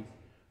Almighty.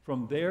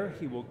 From there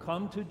he will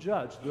come to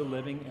judge the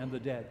living and the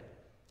dead.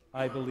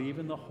 I believe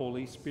in the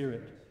Holy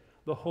Spirit,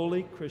 the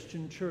holy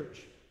Christian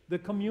church, the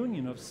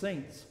communion of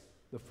saints,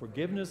 the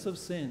forgiveness of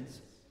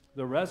sins,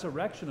 the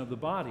resurrection of the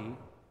body,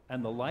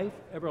 and the life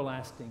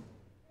everlasting.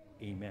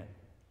 Amen.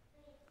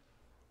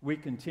 We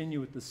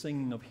continue with the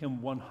singing of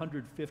hymn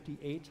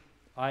 158,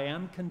 I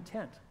Am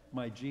Content,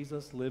 My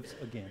Jesus Lives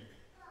Again.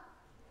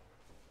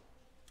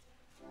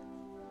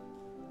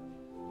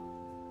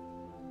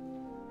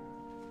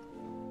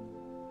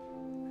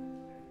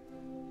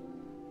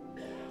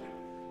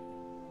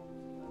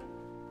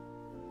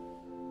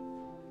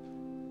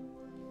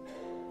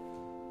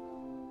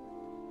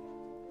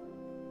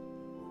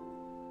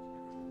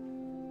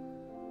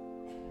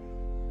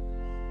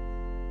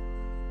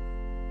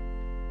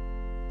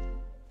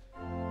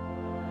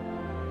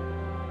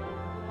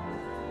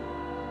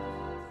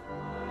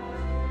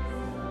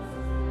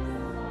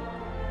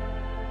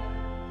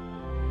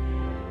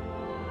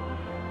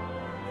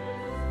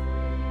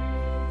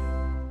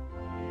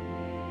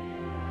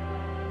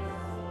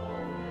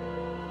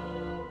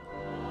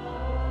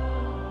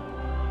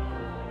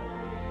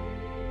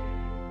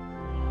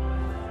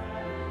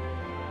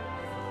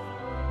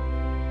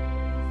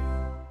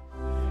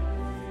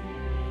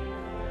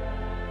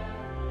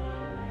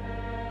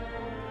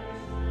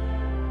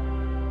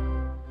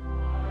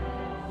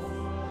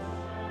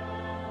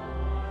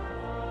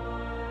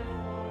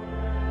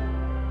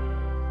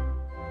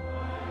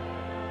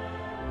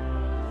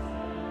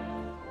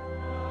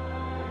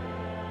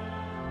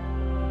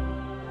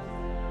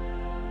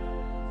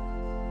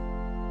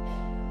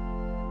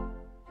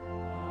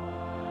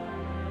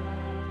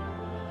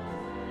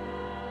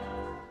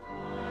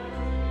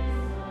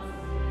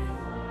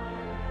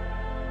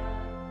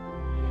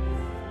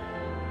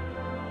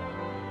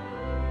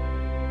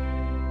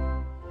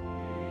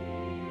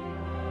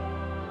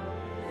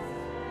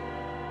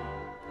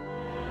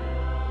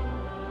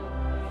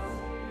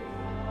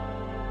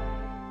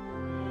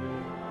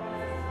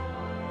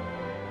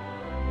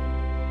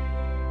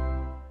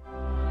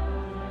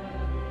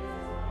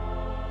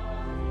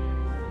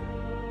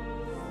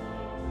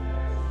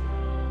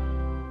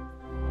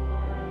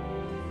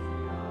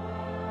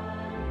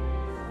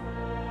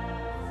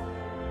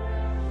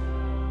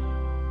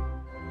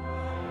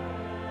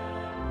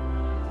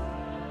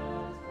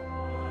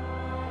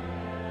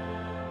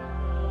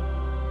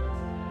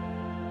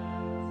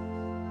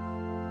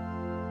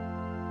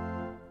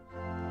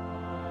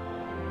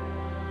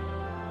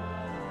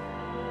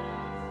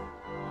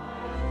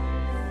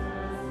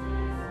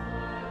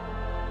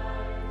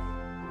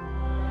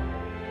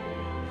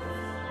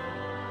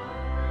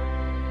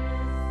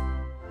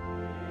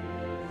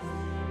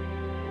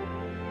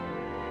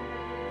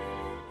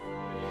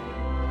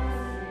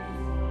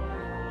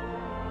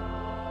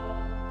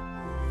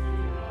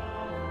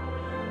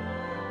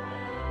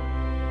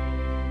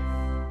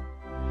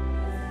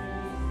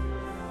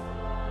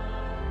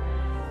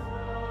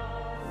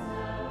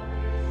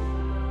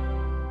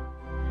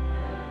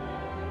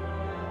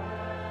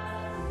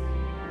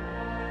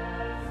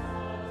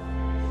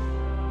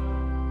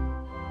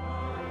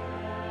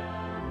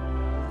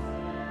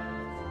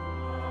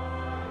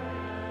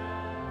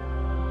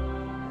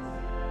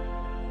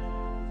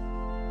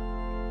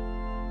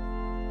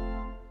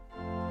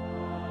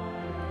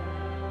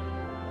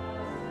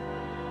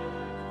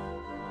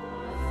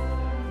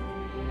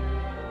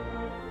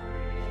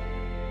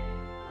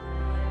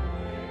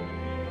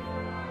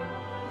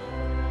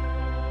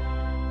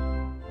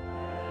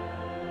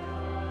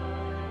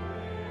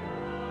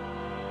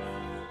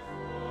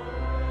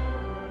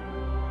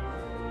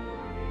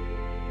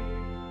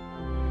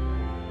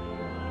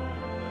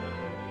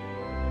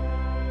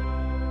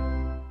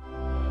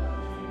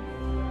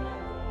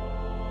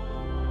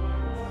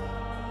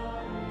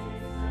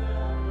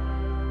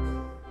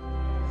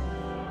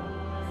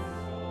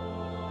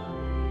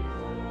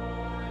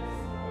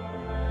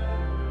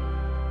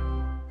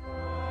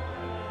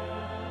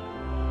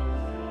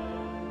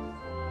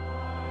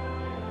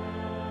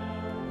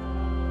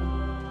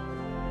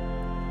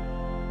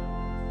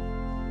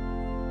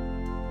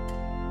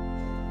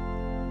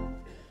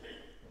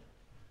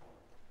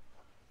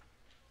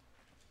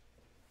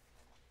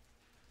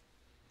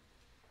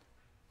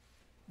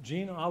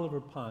 Jean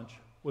Oliver Pansch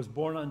was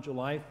born on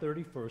July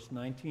 31st,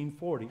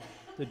 1940,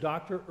 to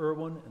Dr.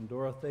 Irwin and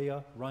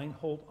Dorothea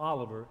Reinhold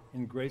Oliver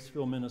in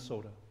Graceville,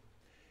 Minnesota.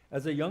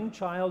 As a young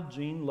child,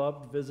 Jean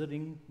loved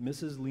visiting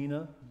Mrs.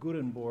 Lena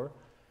Gudenboer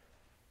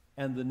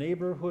and the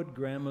neighborhood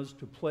grandmas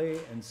to play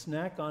and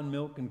snack on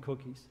milk and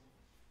cookies.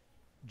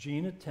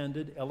 Jean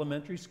attended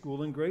elementary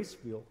school in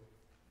Graceville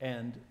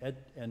and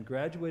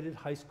graduated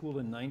high school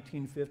in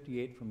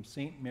 1958 from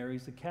St.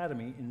 Mary's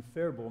Academy in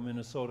Faribault,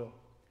 Minnesota.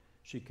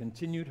 She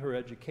continued her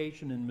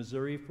education in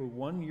Missouri for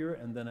 1 year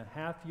and then a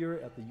half year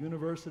at the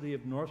University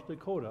of North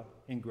Dakota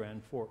in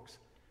Grand Forks.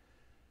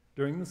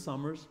 During the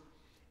summers,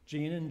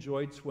 Jean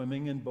enjoyed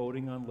swimming and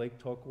boating on Lake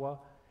Tokwa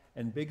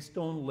and Big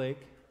Stone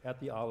Lake at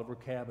the Oliver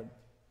cabin.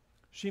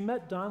 She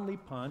met Donley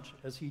Pansch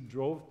as he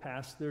drove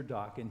past their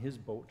dock in his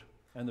boat,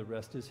 and the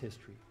rest is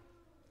history.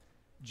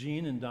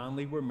 Jean and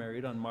Donley were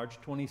married on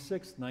March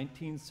 26,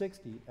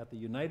 1960 at the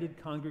United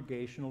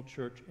Congregational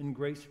Church in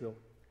Graceville.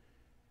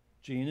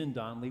 Jean and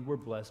Donley were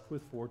blessed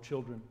with 4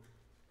 children,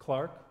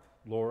 Clark,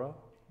 Laura,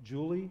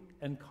 Julie,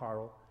 and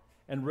Carl,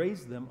 and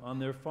raised them on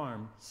their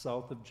farm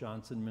south of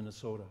Johnson,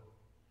 Minnesota.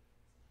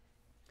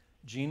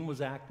 Jean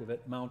was active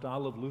at Mount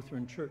Olive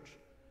Lutheran Church.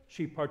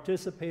 She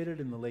participated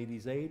in the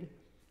Ladies' Aid,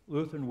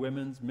 Lutheran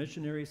Women's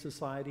Missionary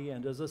Society,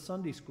 and as a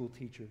Sunday school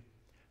teacher.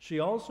 She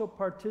also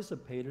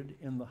participated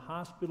in the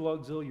Hospital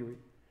Auxiliary,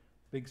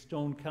 Big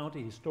Stone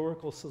County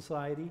Historical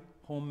Society,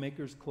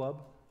 Homemakers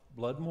Club,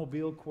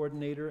 Bloodmobile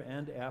coordinator,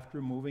 and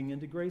after moving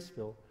into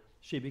Graceville,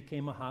 she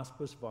became a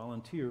hospice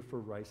volunteer for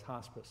Rice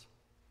Hospice.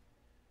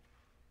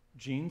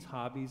 Jean's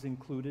hobbies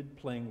included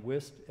playing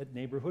whist at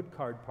neighborhood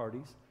card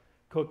parties,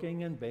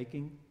 cooking and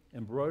baking,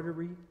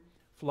 embroidery,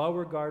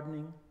 flower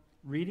gardening,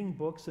 reading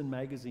books and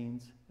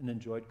magazines, and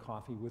enjoyed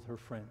coffee with her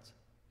friends.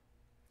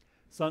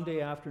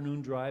 Sunday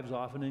afternoon drives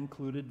often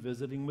included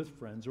visiting with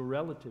friends or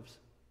relatives.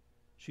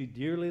 She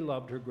dearly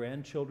loved her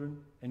grandchildren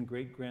and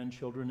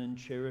great-grandchildren and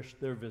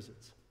cherished their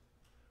visits.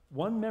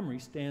 One memory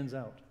stands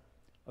out.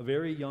 A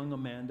very young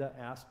Amanda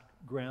asked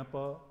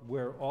Grandpa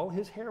where all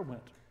his hair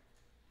went.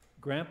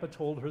 Grandpa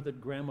told her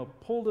that Grandma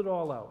pulled it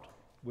all out,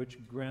 which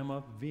Grandma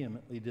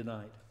vehemently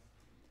denied.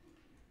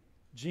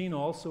 Jean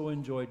also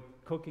enjoyed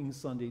cooking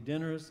Sunday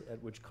dinners,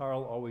 at which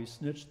Carl always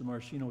snitched the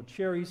maraschino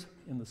cherries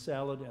in the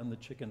salad and the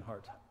chicken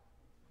heart.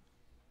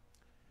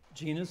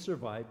 Jean is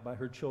survived by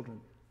her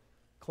children,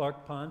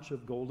 Clark Pansch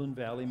of Golden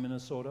Valley,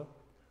 Minnesota,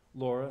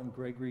 Laura and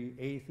Gregory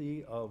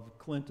Athey of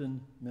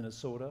Clinton,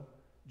 Minnesota,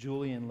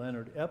 Julie and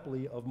Leonard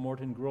Epley of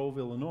Morton Grove,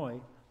 Illinois,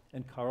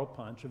 and Carl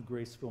Pansch of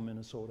Graceville,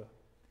 Minnesota.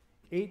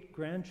 8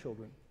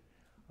 grandchildren,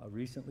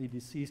 recently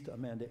deceased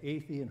Amanda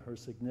Athey and her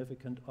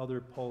significant other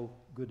Paul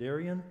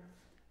Guderian,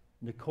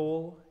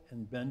 Nicole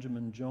and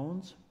Benjamin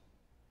Jones,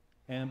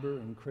 Amber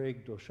and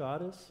Craig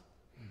Doshatis,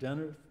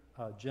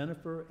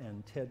 Jennifer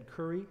and Ted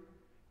Curry,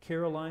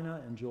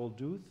 Carolina and Joel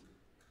Duth,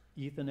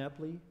 Ethan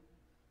Epley,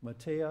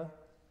 Matea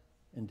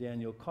and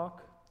Daniel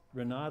Koch,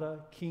 Renata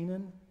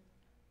Keenan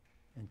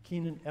and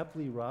Keenan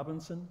Epley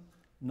Robinson,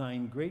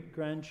 9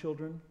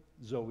 great-grandchildren,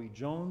 Zoe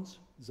Jones,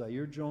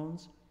 Zaire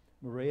Jones,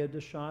 Maria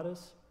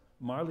Deshatis,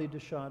 Marley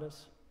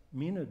Deshatis,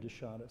 Mina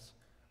Deshatis,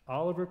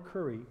 Oliver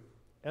Curry,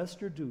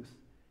 Esther Duth,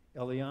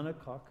 Eliana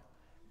Koch,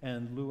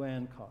 and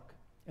Luann Koch,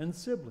 and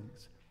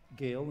siblings,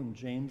 Gail and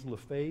James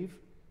Lefebvre,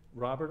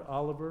 Robert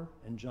Oliver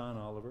and John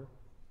Oliver,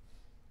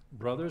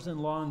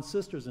 brothers-in-law and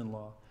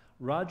sisters-in-law,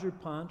 Roger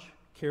Pansch,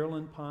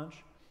 Carolyn Pansch,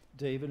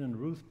 David and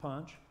Ruth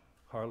Pansch,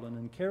 Harlan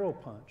and Carol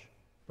Pansch,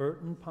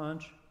 Burton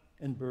Pansch,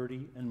 and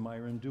Bertie and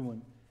Myron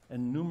Dewan,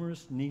 and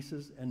numerous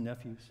nieces and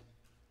nephews.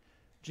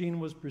 Jean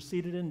was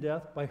preceded in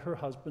death by her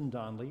husband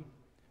Donley,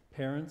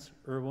 parents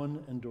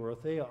Irwin and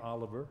Dorothea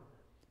Oliver,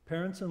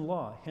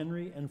 parents-in-law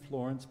Henry and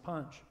Florence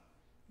Pansch,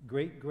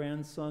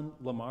 great-grandson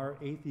Lamar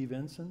Athey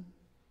Vinson,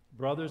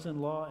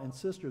 brothers-in-law and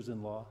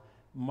sisters-in-law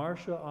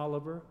Marcia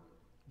Oliver,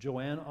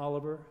 Joanne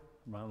Oliver,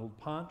 Ronald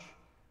Pansch,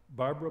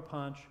 Barbara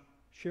Pansch,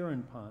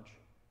 Sharon Pansch,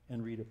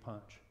 and Rita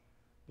Pansch.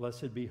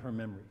 Blessed be her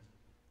memory.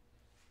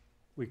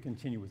 We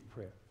continue with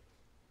prayer.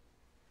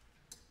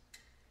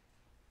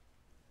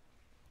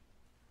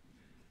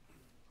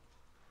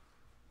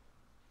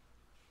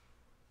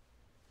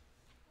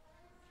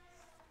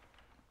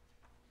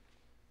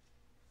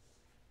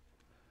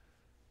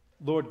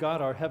 Lord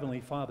God, our Heavenly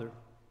Father,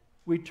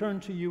 we turn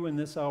to you in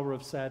this hour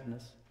of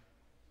sadness.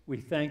 We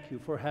thank you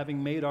for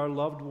having made our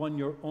loved one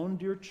your own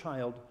dear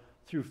child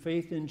through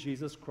faith in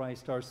Jesus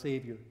Christ, our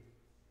Savior.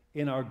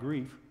 In our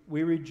grief,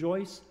 we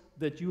rejoice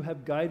that you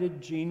have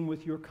guided Jean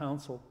with your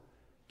counsel,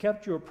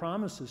 kept your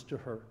promises to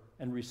her,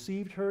 and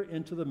received her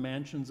into the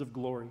mansions of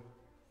glory.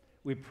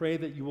 We pray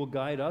that you will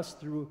guide us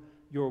through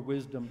your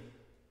wisdom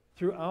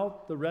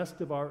throughout the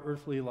rest of our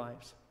earthly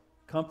lives.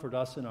 Comfort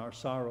us in our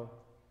sorrow.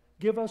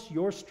 Give us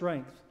your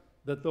strength,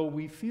 that though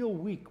we feel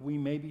weak, we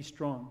may be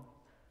strong.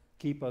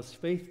 Keep us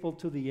faithful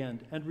to the end,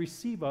 and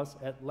receive us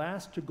at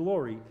last to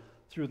glory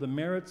through the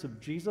merits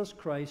of Jesus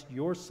Christ,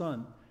 your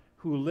Son,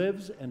 who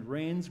lives and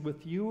reigns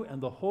with you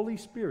and the Holy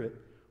Spirit,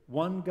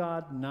 one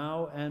God,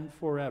 now and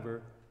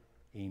forever.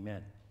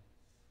 Amen.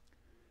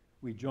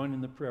 We join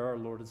in the prayer our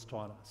Lord has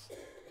taught us.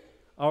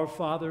 Our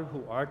Father,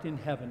 who art in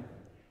heaven,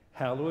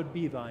 hallowed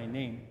be thy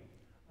name.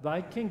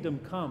 Thy kingdom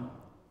come,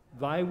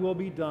 thy will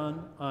be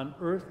done on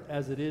earth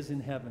as it is in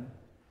heaven.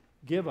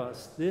 Give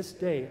us this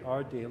day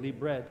our daily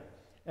bread,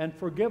 and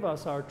forgive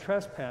us our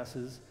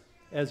trespasses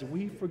as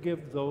we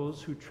forgive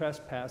those who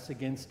trespass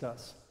against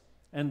us.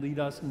 And lead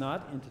us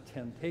not into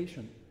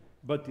temptation,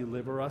 but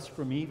deliver us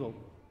from evil.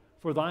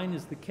 For thine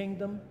is the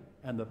kingdom,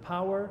 and the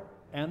power,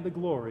 and the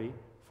glory,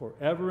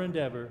 forever and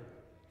ever.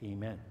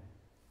 Amen.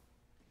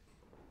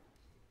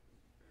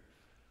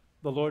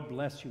 The Lord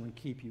bless you and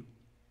keep you.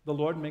 The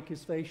Lord make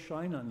his face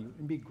shine on you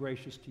and be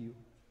gracious to you.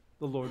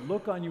 The Lord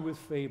look on you with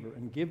favor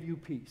and give you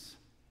peace.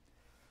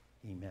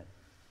 Amen.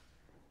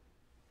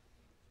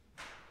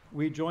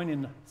 We join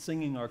in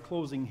singing our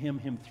closing hymn,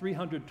 hymn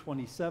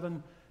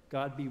 327,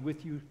 God be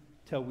with you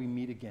till we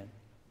meet again.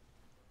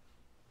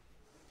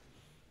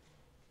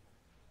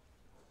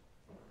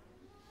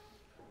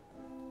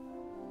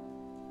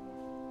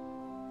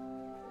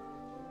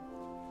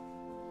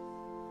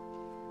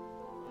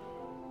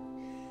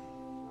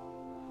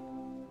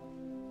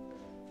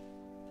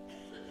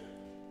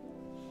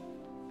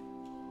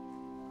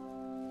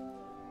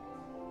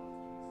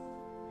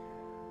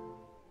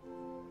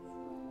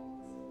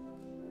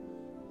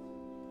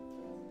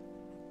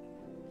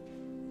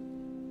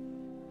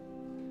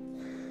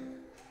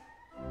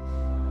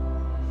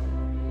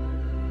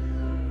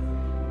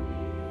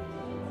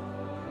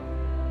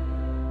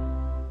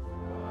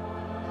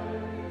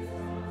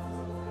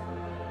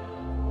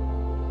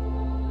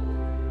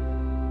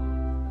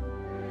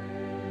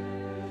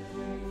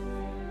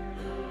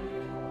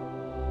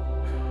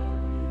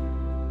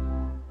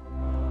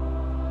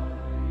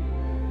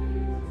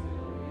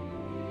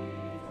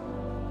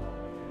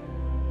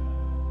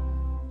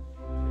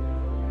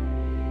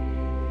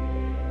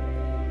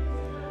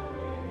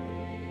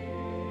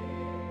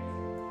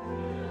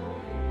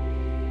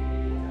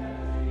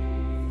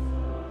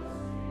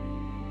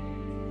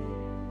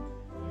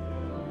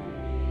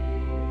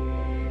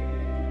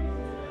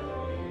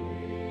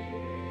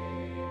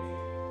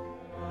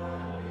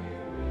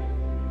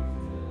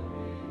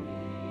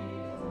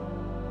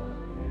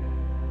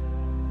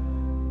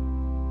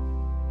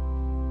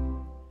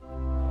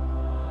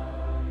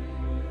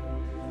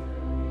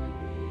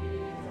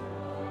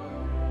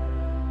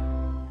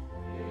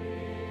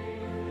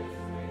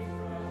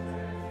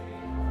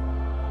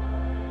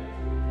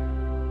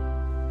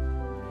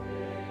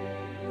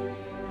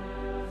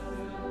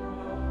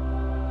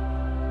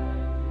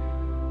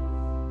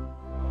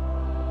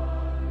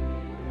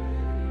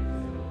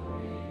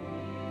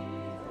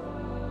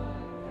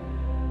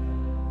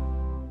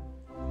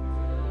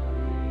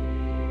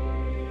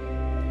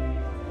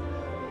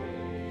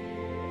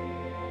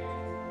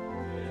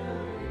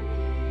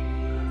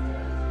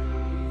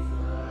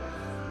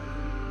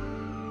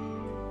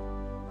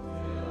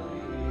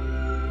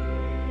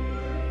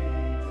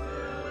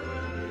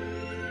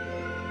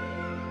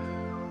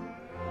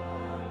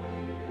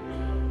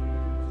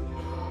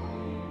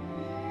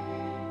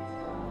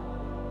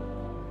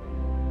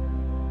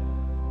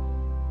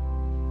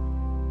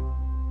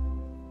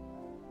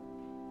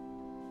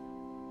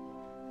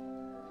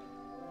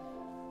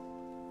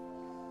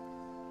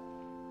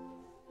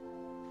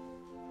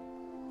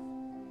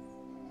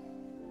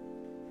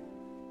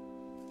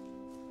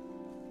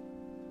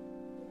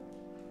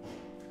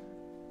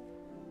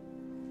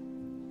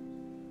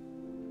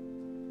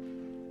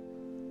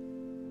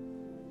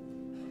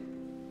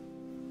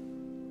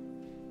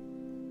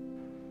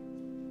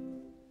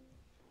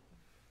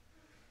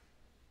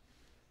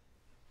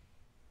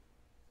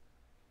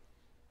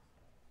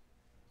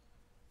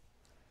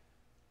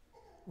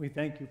 We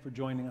thank you for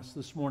joining us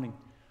this morning.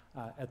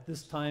 At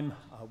this time,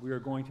 we are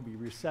going to be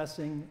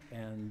recessing,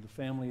 and the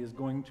family is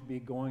going to be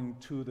going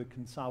to the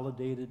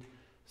Consolidated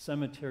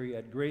Cemetery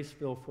at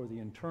Graceville for the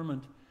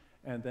interment,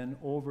 and then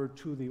over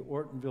to the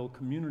Ortonville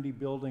Community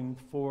Building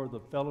for the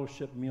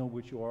fellowship meal,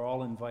 which you are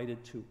all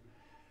invited to.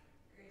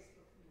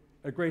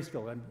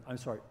 Graceville, I'm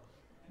sorry.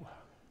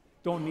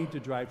 Don't need to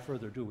drive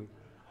further, do we?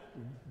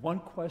 One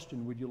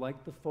question, would you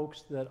like the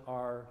folks that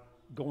are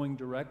going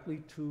directly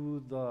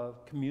to the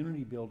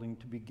community building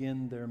to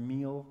begin their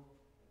meal,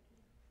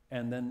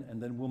 and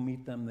then we'll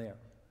meet them there?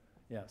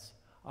 Yes.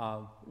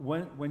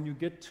 When you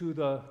get to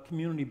the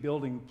community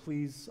building,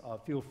 please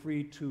feel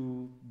free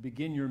to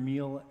begin your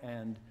meal,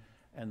 and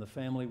the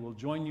family will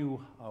join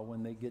you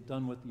when they get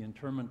done with the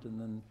interment,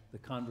 and then the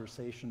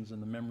conversations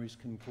and the memories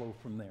can flow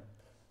from there.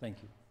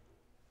 Thank you.